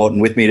Jake Farr-Walton.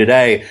 With me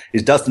today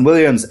is Dustin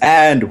Williams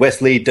and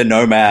Wesley the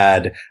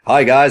Nomad.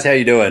 Hi, guys. How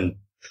you doing?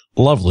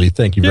 Lovely.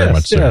 Thank you very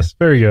much, sir. Yes,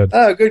 very good.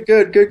 Oh,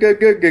 good.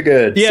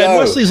 Yeah, so,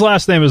 Wesley's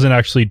last name isn't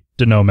actually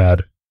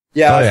Denomad.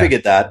 Yeah, I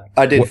figured that.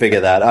 I did figure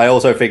that. I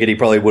also figured he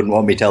probably wouldn't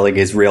want me telling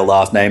his real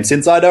last name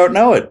since I don't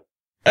know it.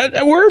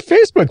 We're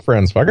Facebook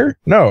friends, fucker.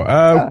 No,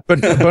 but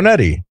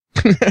Bonetti.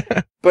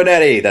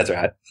 Bonetti, that's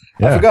right.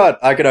 Yeah. I forgot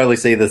I could only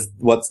see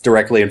what's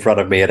directly in front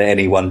of me at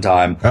any one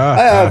time.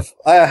 I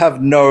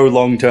have no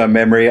long-term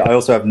memory. I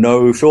also have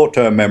no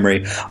short-term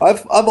memory.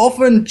 I've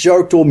often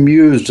joked or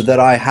mused that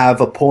I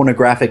have a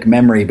pornographic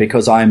memory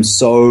because I'm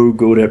so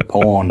good at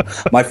porn.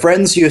 My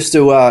friends used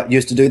to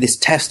do this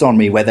test on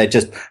me where they'd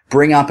just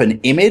bring up an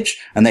image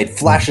and they'd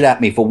flash it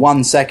at me for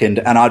 1 second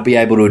and I'd be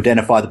able to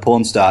identify the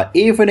porn star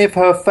even if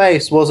her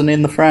face wasn't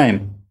in the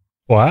frame.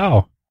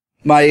 Wow.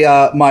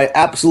 My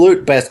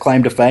absolute best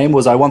claim to fame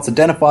was I once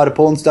identified a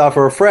porn star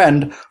for a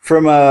friend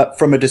from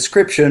a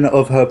description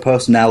of her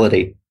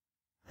personality.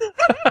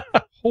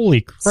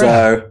 Holy crap.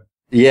 So,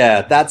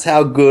 yeah, that's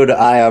how good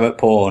I am at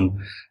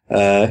porn.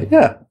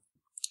 Yeah.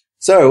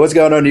 So, what's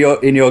going on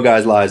in your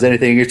guys' lives?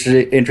 Anything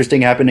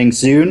interesting happening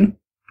soon?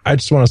 I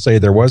just want to say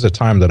there was a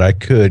time that I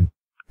could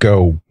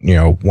go,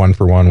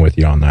 1-for-1 with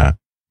you on that.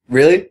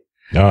 Really?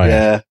 Oh,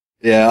 yeah.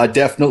 Yeah, I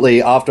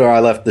definitely, after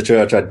I left the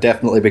church, I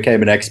definitely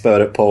became an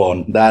expert at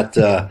porn. That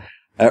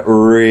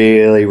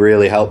really,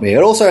 really helped me.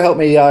 It also helped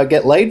me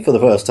get laid for the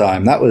first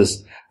time. That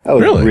was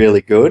really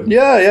good.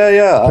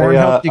 Yeah. Porn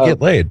helped you get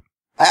laid?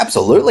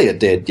 Absolutely it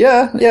did.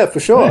 Yeah, for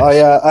sure.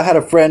 Nice. I had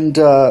a friend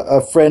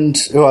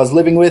who I was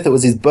living with. It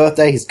was his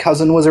birthday. His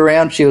cousin was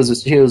around. She was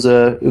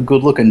a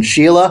good-looking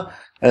Sheila,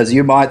 as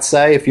you might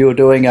say, if you were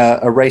doing a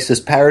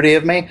racist parody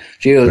of me.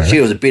 She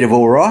was a bit of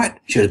all right.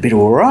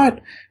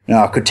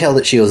 I could tell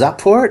that she was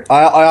up for it.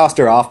 I asked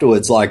her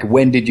afterwards, like,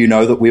 when did you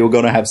know that we were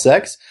going to have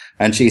sex?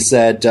 And she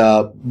said,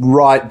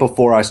 right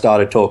before I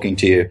started talking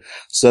to you.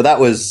 So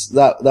that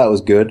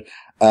was good.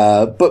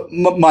 But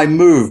my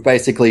move,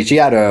 basically, she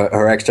had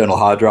her external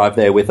hard drive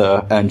there with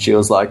her, and she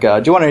was like,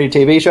 do you want any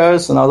TV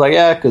shows? And I was like,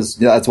 yeah, because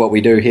that's what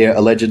we do here,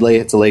 allegedly.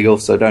 It's illegal,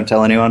 so don't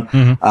tell anyone.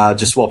 Mm-hmm.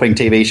 Just swapping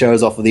TV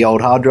shows off of the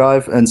old hard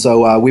drive. And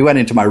so we went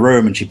into my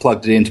room, and she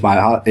plugged it into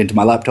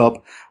my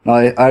laptop.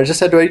 And I just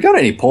said to her, you got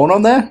any porn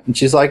on there? And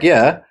she's like,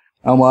 yeah.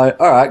 I'm like,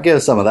 all right, give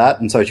us some of that.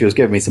 And so she was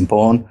giving me some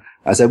porn.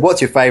 I said, what's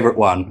your favorite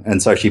one?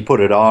 And so she put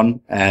it on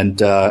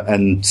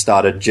and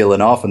started jilling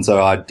off. And so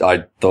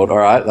I thought, all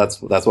right,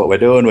 that's what we're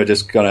doing. We're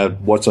just going to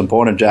watch some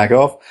porn and jack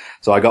off.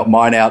 So I got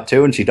mine out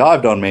too, and she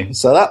dived on me.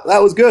 So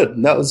that was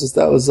good. That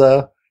was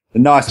a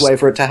nice way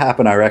for it to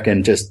happen, I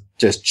reckon.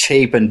 Just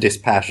cheap and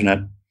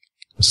dispassionate.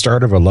 The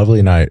start of a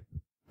lovely night.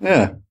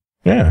 Yeah.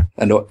 Yeah.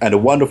 And a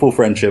wonderful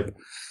friendship.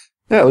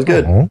 Yeah, it was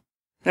good. Aww.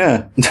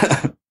 Yeah.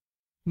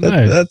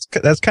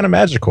 That's kind of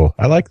magical.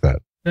 I like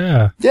that.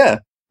 Yeah. Yeah.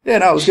 Yeah,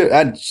 no, it was good.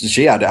 And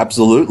she had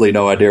absolutely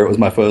no idea it was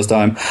my first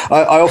time.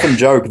 I often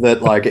joke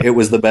that, like, it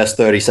was the best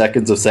 30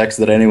 seconds of sex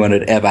that anyone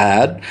had ever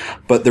had.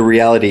 But the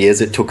reality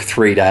is it took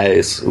 3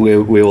 days. We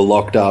were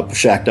locked up,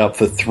 shacked up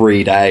for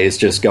 3 days,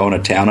 just going to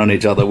town on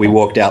each other. We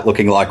walked out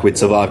looking like we'd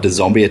survived a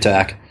zombie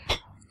attack.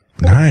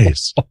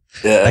 Nice.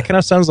 Yeah. That kind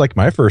of sounds like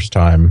my first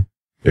time.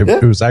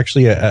 It was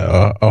actually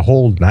a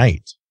whole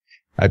night.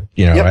 I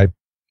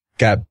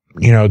got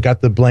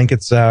the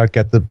blankets out,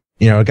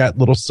 got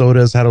little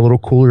sodas, had a little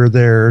cooler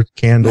there,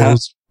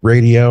 candles,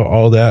 radio,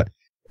 all that.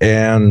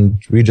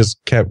 And we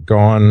just kept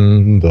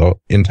going the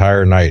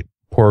entire night.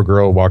 Poor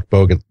girl walked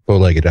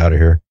bow-legged out of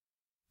here.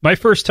 My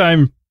first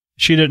time,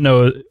 she didn't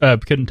know,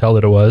 couldn't tell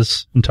that it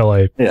was until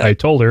I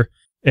told her.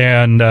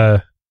 And,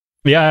 I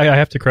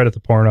have to credit the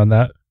porn on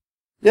that.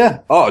 Yeah.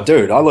 Oh,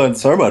 dude, I learned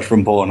so much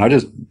from porn. I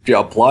just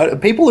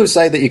applied. People who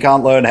say that you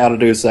can't learn how to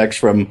do sex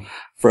from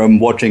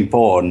watching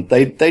porn,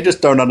 they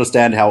just don't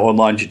understand how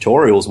online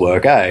tutorials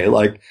work, eh?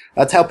 Like,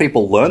 that's how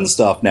people learn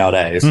stuff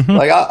nowadays. Mm-hmm.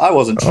 Like, I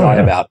wasn't shy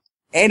about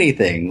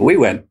anything. We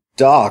went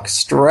dark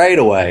straight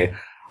away.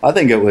 I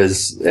think it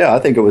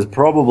was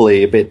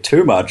probably a bit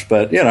too much,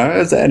 but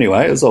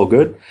anyway, it was all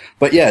good.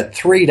 But yeah,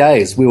 3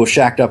 days we were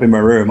shacked up in my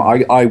room.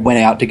 I went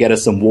out to get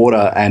us some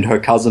water, and her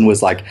cousin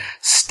was like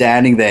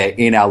standing there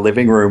in our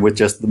living room with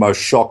just the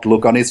most shocked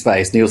look on his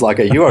face. And he was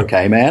like, "Are you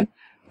okay, man?"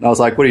 And I was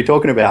like, "What are you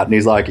talking about?" And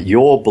he's like,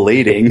 "You're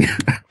bleeding."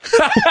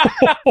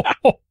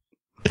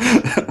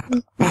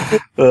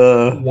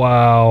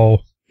 Wow.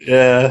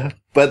 Yeah.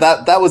 But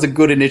that was a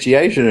good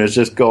initiation. It's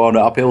just gone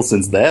uphill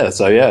since there.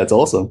 So yeah, it's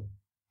awesome.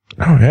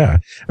 Oh yeah.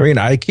 I mean,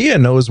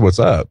 IKEA knows what's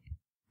up.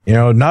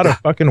 Not a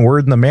fucking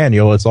word in the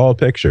manual. It's all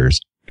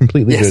pictures.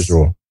 Completely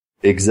visual.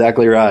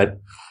 Exactly right.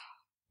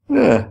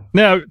 Yeah.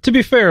 Now, to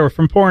be fair,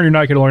 from porn, you're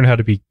not going to learn how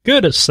to be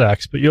good at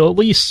sex, but you'll at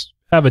least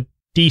have a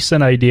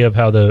decent idea of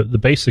how the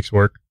basics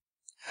work.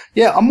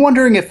 Yeah, I'm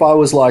wondering if I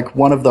was like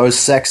one of those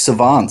sex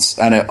savants,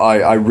 and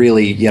I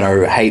really,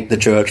 hate the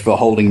church for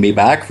holding me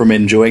back from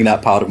enjoying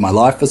that part of my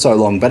life for so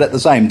long. But at the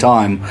same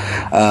time,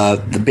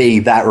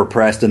 being that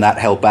repressed and that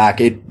held back,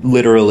 it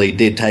literally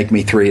did take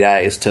me 3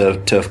 days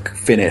to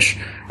finish.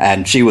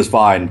 And she was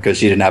fine because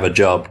she didn't have a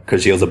job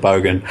because she was a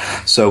bogan.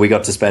 So we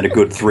got to spend a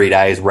good 3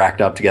 days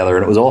racked up together,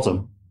 and it was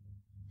awesome.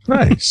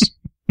 Nice.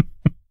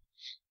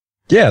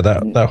 Yeah,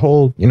 that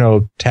whole,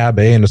 tab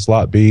A and a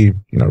slot B,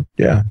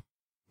 yeah.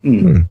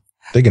 I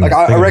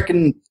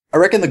reckon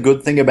the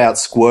good thing about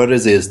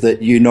squirters is that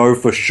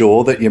for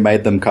sure that you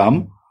made them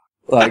come.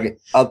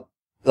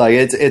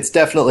 It's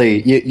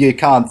definitely you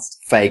can't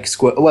fake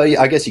squirt. Well,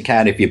 I guess you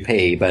can if you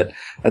pee, but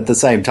at the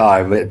same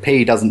time,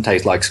 pee doesn't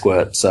taste like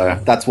squirt. So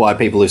that's why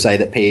people who say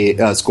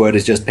that squirt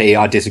is just pee,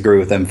 I disagree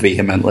with them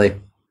vehemently.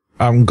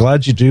 I'm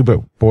glad you do,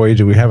 but boy,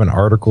 do we have an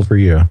article for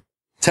you.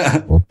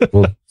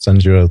 We'll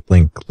send you a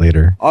link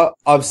later.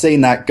 I've seen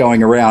that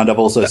going around. I've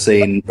also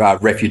seen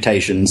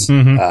refutations,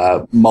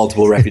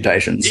 multiple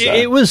refutations. So.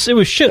 It was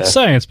shit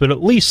science, but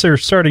at least they're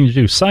starting to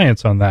do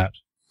science on that.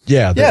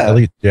 Yeah. At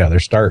least, they're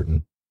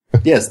starting.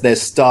 Yes, they're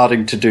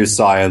starting to do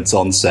science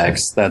on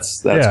sex.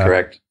 That's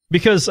correct.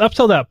 Because up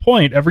till that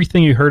point,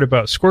 everything you heard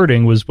about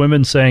squirting was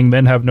women saying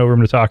men have no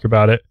room to talk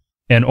about it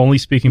and only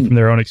speaking from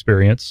their own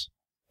experience,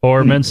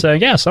 or men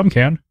saying, yeah, some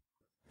can.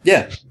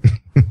 Yeah.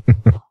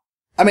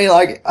 I mean,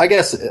 I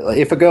guess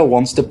if a girl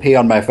wants to pee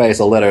on my face,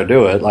 I'll let her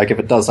do it. Like, if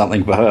it does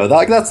something for her.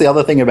 That's the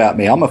other thing about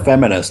me. I'm a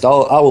feminist. I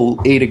will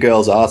eat a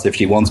girl's ass if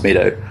she wants me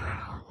to.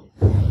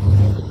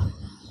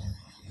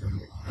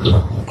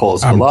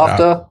 Pause for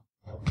laughter.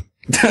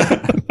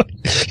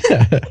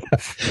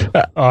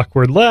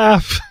 Awkward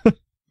laugh.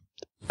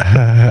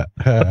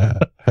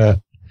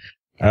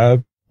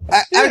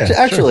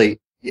 Actually,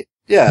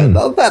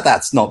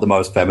 that's not the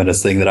most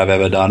feminist thing that I've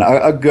ever done.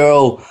 A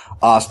girl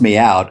asked me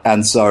out,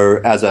 and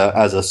so as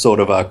a sort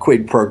of a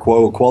quid pro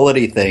quo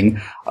quality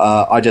thing,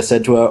 I just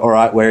said to her, "All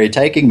right, where are you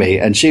taking me?"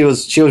 And she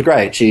was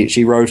great.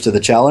 She rose to the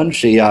challenge.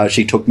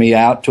 She took me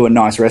out to a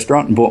nice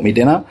restaurant and bought me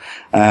dinner.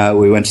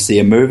 We went to see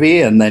a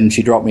movie, and then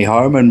she dropped me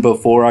home. And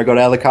before I got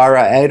out of the car,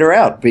 I ate her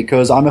out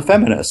because I'm a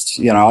feminist.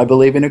 I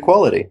believe in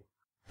equality.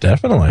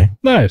 Definitely.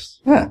 Nice.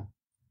 Yeah.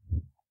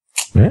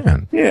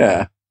 Man.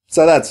 Yeah.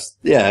 So that's,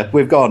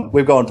 we've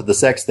gone to the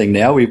sex thing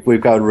now.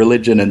 We've got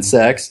religion and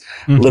sex,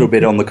 a little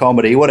bit on the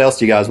comedy. What else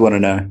do you guys want to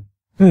know?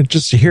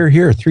 Just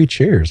here, 3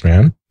 cheers,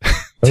 man.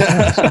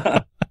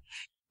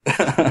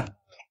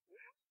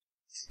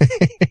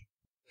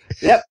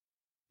 Yep.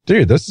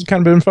 Dude, this has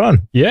kind of been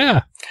fun.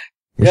 Yeah.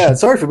 Yeah,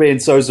 sorry for being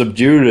so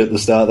subdued at the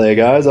start there,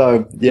 guys.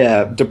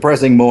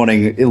 Depressing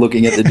morning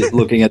looking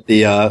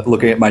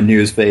at my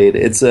news feed.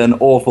 It's an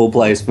awful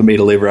place for me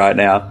to live right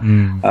now.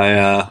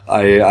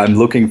 I'm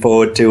looking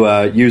forward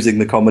to using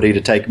the comedy to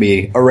take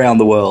me around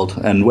the world,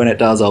 and when it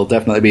does, I'll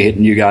definitely be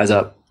hitting you guys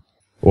up.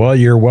 Well,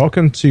 you're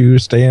welcome to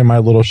stay in my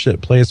little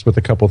shit place with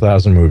a couple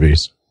thousand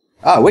movies.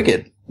 Ah,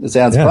 wicked. It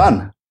sounds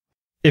fun.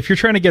 If you're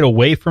trying to get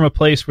away from a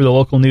place where the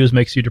local news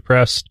makes you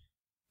depressed,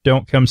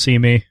 don't come see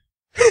me.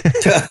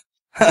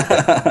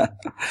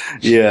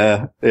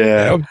 Yeah.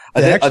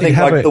 I think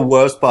like the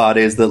worst part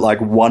is that like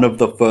one of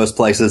the first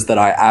places that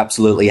I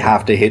absolutely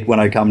have to hit when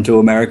I come to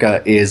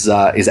America is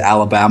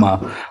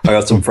Alabama. I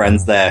got some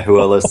friends there who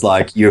are just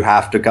like, you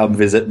have to come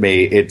visit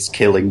me. It's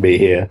killing me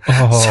here.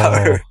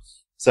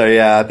 So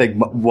yeah, I think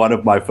one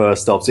of my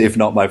first stops, if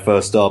not my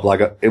first stop,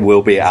 like it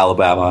will be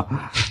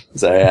Alabama.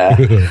 So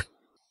yeah.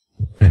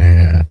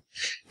 Yeah.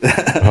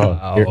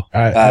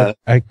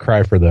 I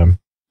cry for them.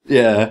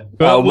 Yeah.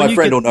 Well, my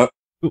friend will know.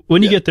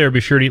 When you get there, be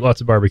sure to eat lots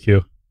of barbecue.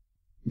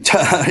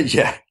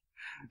 Yeah,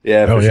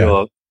 for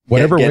sure.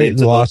 Whatever weight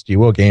you lost, you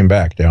will gain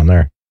back down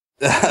there.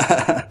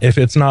 If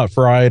it's not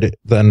fried,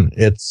 then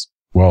it's,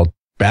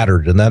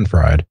 battered and then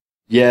fried.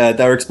 Yeah,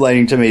 they were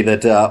explaining to me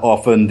that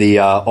often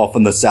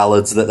the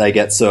salads that they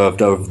get served,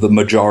 the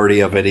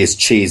majority of it is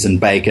cheese and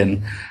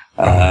bacon,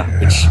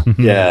 which,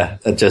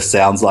 it just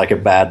sounds like a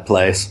bad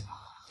place.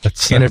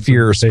 And if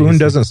your spoon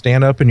doesn't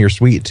stand up in your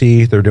sweet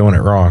tea, they're doing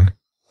it wrong.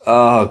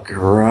 Oh,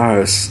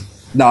 gross.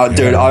 No,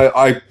 dude,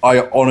 I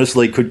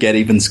honestly could get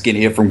even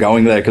skinnier from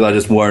going there because I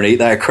just won't eat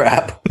that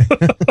crap.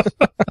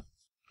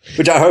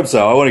 Which I hope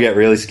so. I want to get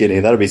really skinny.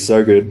 That'd be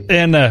so good.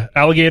 And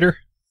alligator?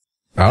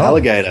 Oh.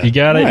 Alligator. You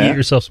gotta eat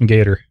yourself some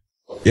gator.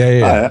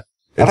 Yeah.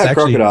 I've had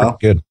crocodile.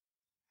 Good.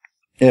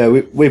 Yeah,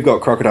 we've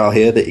got crocodile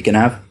here that you can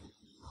have.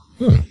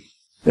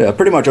 Yeah,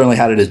 pretty much only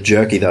had it as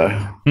jerky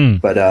though.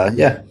 But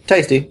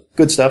tasty.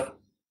 Good stuff.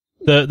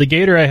 The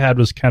gator I had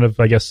was kind of,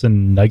 I guess,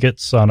 in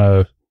nuggets on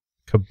a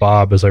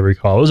kebab, as I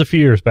recall. It was a few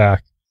years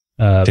back.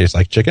 Tastes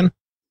like chicken?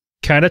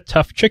 Kind of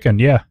tough chicken,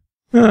 yeah.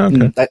 Oh,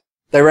 okay.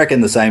 They reckon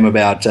the same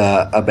about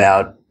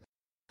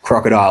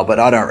crocodile,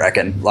 but I don't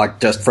reckon. Like,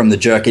 just from the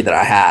jerky that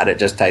I had, it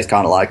just tastes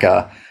kind of like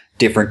a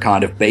different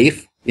kind of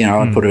beef. You know,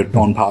 I put it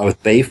on par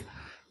with beef.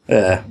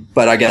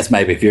 But I guess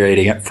maybe if you're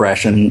eating it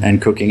fresh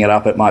and cooking it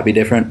up, it might be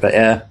different.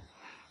 But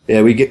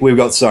we've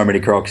got so many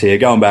crocs here.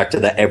 Going back to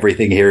the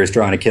everything here is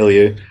trying to kill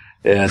you.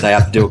 They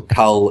have to do a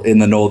cull in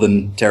the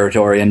Northern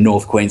Territory and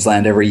North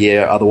Queensland every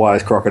year.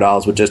 Otherwise,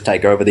 crocodiles would just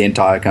take over the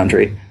entire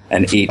country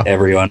and eat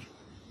everyone.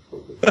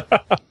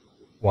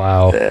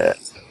 Wow.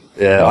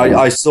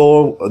 I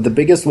saw the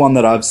biggest one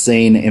that I've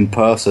seen in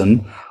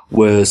person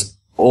was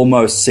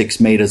almost 6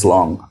 meters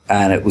long,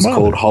 and it was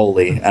called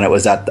Holy, and it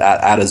was at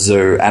a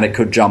zoo, and it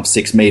could jump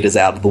 6 meters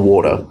out of the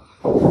water.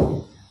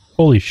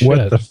 Holy shit.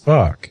 What the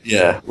fuck?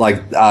 Yeah,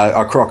 like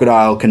a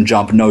crocodile can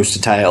jump nose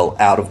to tail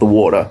out of the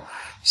water.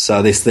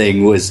 So this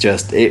thing was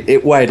just,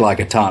 it weighed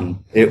like a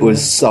ton. It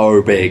was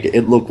so big.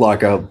 It looked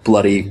like a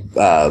bloody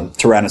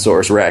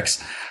Tyrannosaurus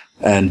Rex.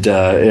 And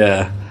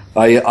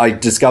I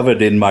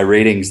discovered in my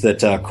readings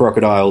that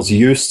crocodiles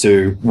used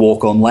to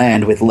walk on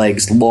land with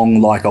legs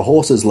long like a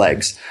horse's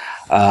legs.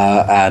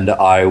 And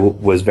I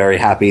was very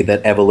happy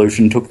that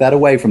evolution took that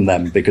away from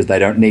them because they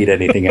don't need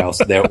anything else.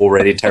 They're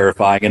already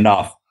terrifying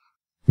enough.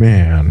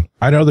 Man,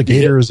 I know the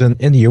gators in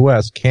the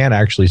U.S. can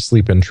actually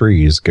sleep in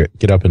trees,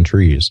 get up in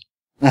trees.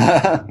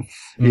 Yeah.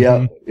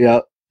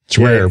 It's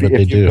rare, but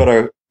they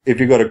do. If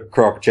you've got a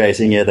croc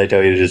chasing you, they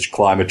tell you to just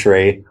climb a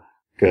tree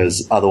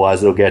because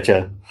otherwise it'll get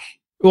you.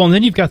 Well, and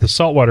then you've got the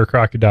saltwater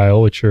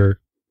crocodile, which are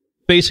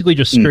basically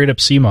just straight up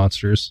sea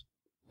monsters.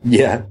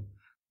 Yeah,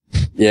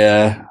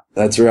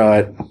 that's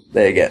right.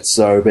 They get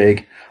so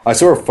big. I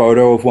saw a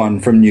photo of one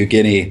from New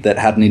Guinea that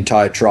had an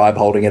entire tribe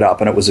holding it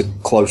up, and it was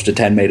close to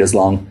 10 meters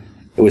long.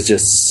 It was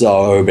just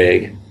so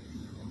big.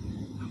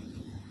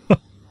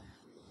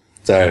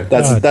 So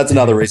that's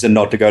another reason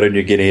not to go to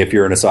New Guinea if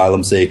you're an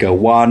asylum seeker.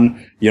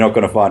 1, you're not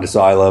going to find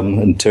asylum,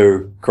 and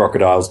 2,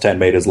 crocodiles 10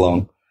 meters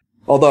long.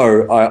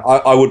 Although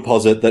I would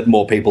posit that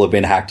more people have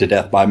been hacked to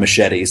death by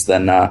machetes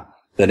than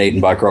eaten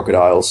by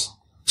crocodiles.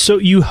 So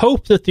you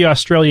hope that the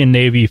Australian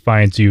Navy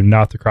finds you,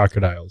 not the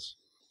crocodiles.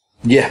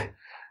 Yeah,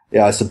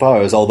 I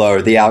suppose.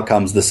 Although the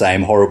outcome's the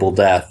same: horrible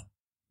death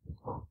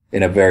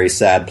in a very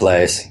sad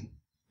place.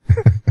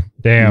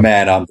 Damn,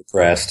 man, I'm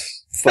depressed.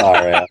 Far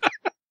out.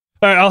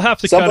 All right, I'll have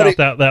to cut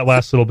out that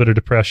last little bit of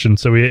depression,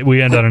 so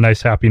we end on a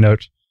nice happy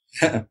note.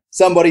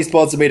 Somebody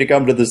sponsor me to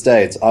come to the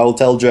States. I will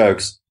tell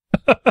jokes.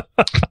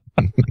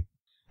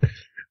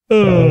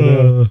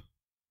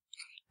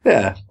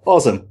 Yeah,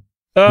 awesome.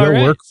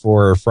 We'll work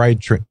for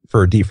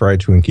deep fried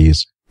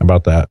Twinkies. How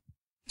about that?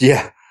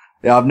 Yeah,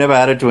 Yeah, I've never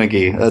had a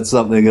Twinkie. That's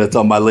something that's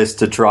on my list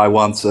to try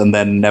once and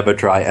then never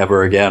try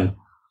ever again.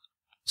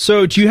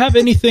 So, do you have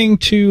anything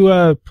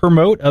to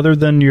promote other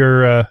than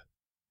your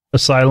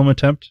asylum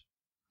attempt?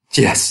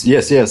 Yes.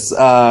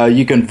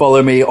 You can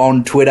follow me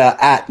on Twitter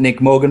at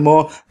Nick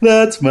Morganmore.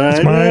 That's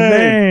my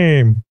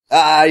name.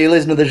 You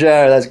listen to the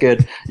show. That's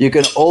good. You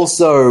can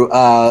also,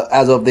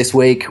 as of this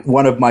week,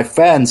 one of my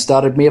fans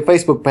started me a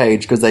Facebook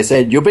page because they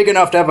said, you're big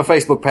enough to have a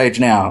Facebook page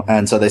now.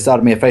 And so they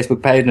started me a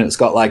Facebook page and it's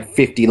got like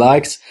 50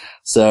 likes.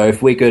 So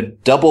if we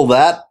could double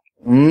that,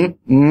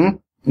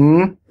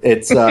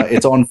 it's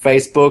on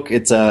Facebook.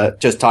 It's,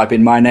 just type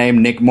in my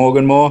name, Nick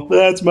Morganmore.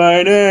 That's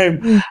my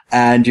name.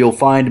 And you'll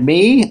find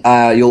me.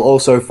 You'll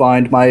also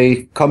find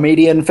my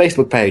comedian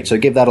Facebook page. So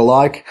give that a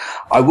like.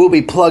 I will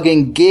be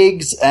plugging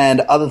gigs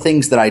and other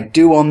things that I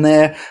do on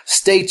there.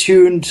 Stay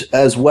tuned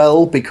as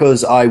well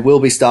because I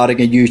will be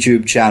starting a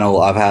YouTube channel.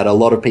 I've had a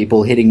lot of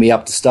people hitting me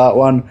up to start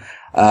one.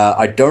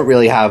 I don't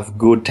really have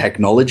good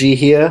technology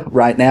here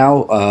right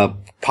now.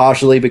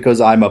 Partially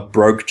because I'm a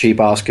broke,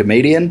 cheap-ass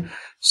comedian,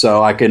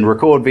 so I can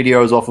record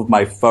videos off of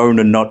my phone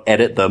and not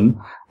edit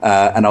them.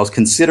 And I was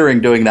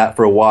considering doing that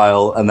for a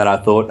while, and then I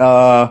thought,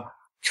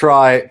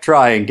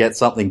 try and get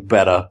something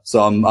better.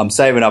 So I'm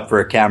saving up for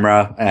a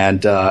camera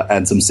and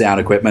some sound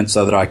equipment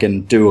so that I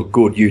can do a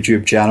good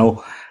YouTube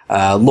channel,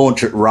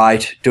 launch it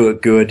right, do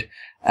it good.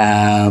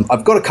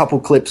 I've got a couple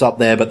clips up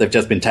there, but they've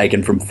just been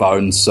taken from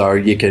phones, so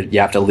you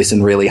have to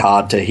listen really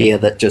hard to hear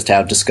that just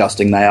how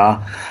disgusting they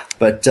are.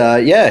 But,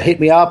 hit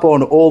me up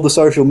on all the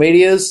social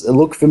medias.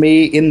 Look for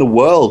me in the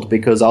world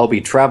because I'll be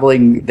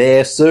traveling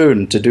there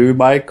soon to do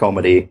my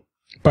comedy.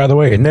 By the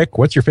way, Nick,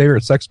 what's your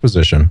favorite sex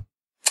position?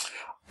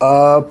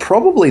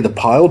 Probably the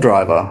pile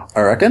driver,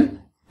 I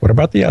reckon. What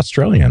about the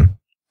Australian?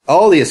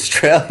 Oh, the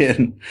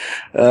Australian.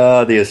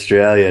 The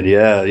Australian.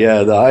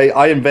 Yeah.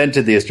 I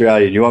invented the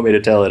Australian. You want me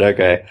to tell it?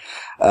 Okay.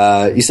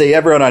 You see,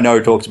 everyone I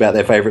know talks about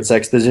their favorite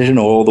sex position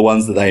or all the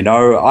ones that they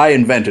know. I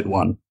invented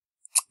one.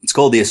 It's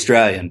called the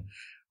Australian.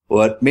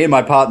 What me and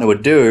my partner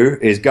would do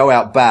is go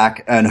out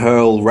back and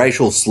hurl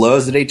racial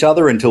slurs at each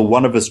other until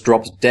one of us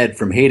drops dead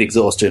from heat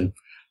exhaustion.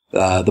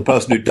 The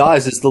person who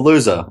dies is the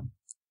loser.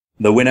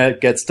 The winner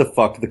gets to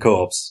fuck the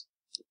corpse.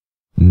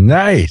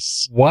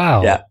 Nice.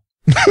 Wow. Yeah.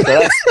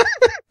 So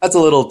that's a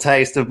little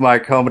taste of my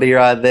comedy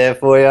right there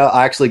for you.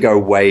 I actually go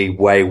way,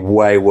 way,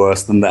 way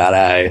worse than that,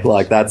 eh?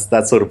 Like that's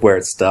sort of where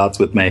it starts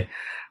with me.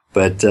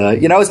 But,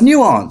 it's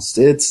nuanced.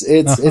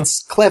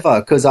 It's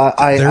clever because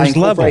I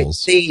incorporate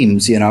levels.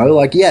 themes,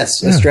 like,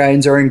 yes,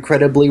 Australians are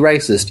incredibly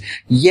racist.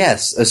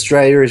 Yes,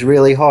 Australia is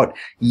really hot.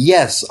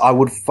 Yes, I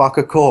would fuck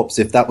a corpse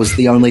if that was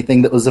the only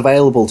thing that was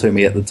available to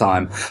me at the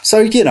time.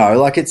 So,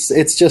 like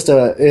it's just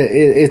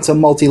it's a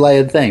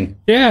multi-layered thing.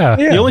 Yeah.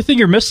 The only thing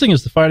you're missing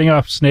is the fighting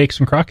off snakes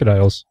and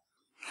crocodiles.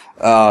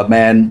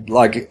 Man,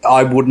 like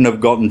I wouldn't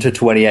have gotten to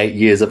 28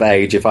 years of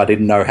age if I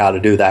didn't know how to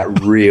do that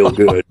real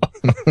good.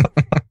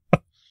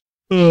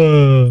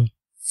 All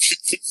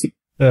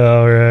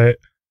right.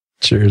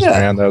 Cheers,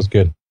 man. That was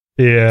good.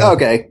 Yeah.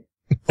 Okay.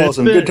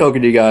 Awesome. Good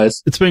talking to you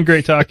guys. It's been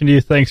great talking to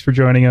you. Thanks for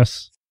joining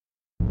us.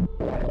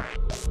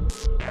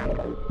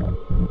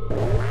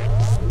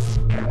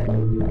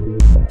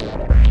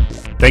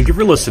 Thank you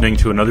for listening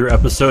to another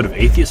episode of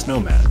Atheist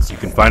Nomads. You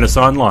can find us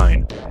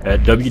online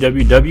at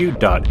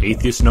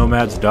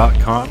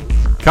www.atheistnomads.com.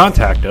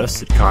 Contact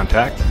us at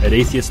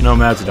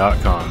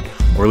contact@atheistnomads.com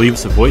or leave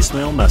us a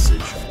voicemail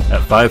message at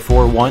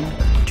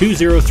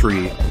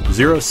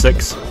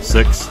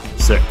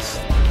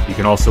 541-203-0666. You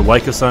can also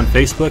like us on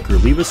Facebook or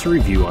leave us a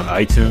review on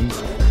iTunes,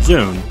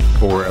 Zune,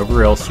 or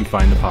wherever else you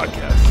find the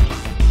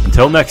podcast.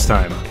 Until next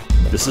time,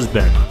 this has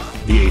been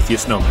the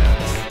Atheist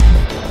Nomads.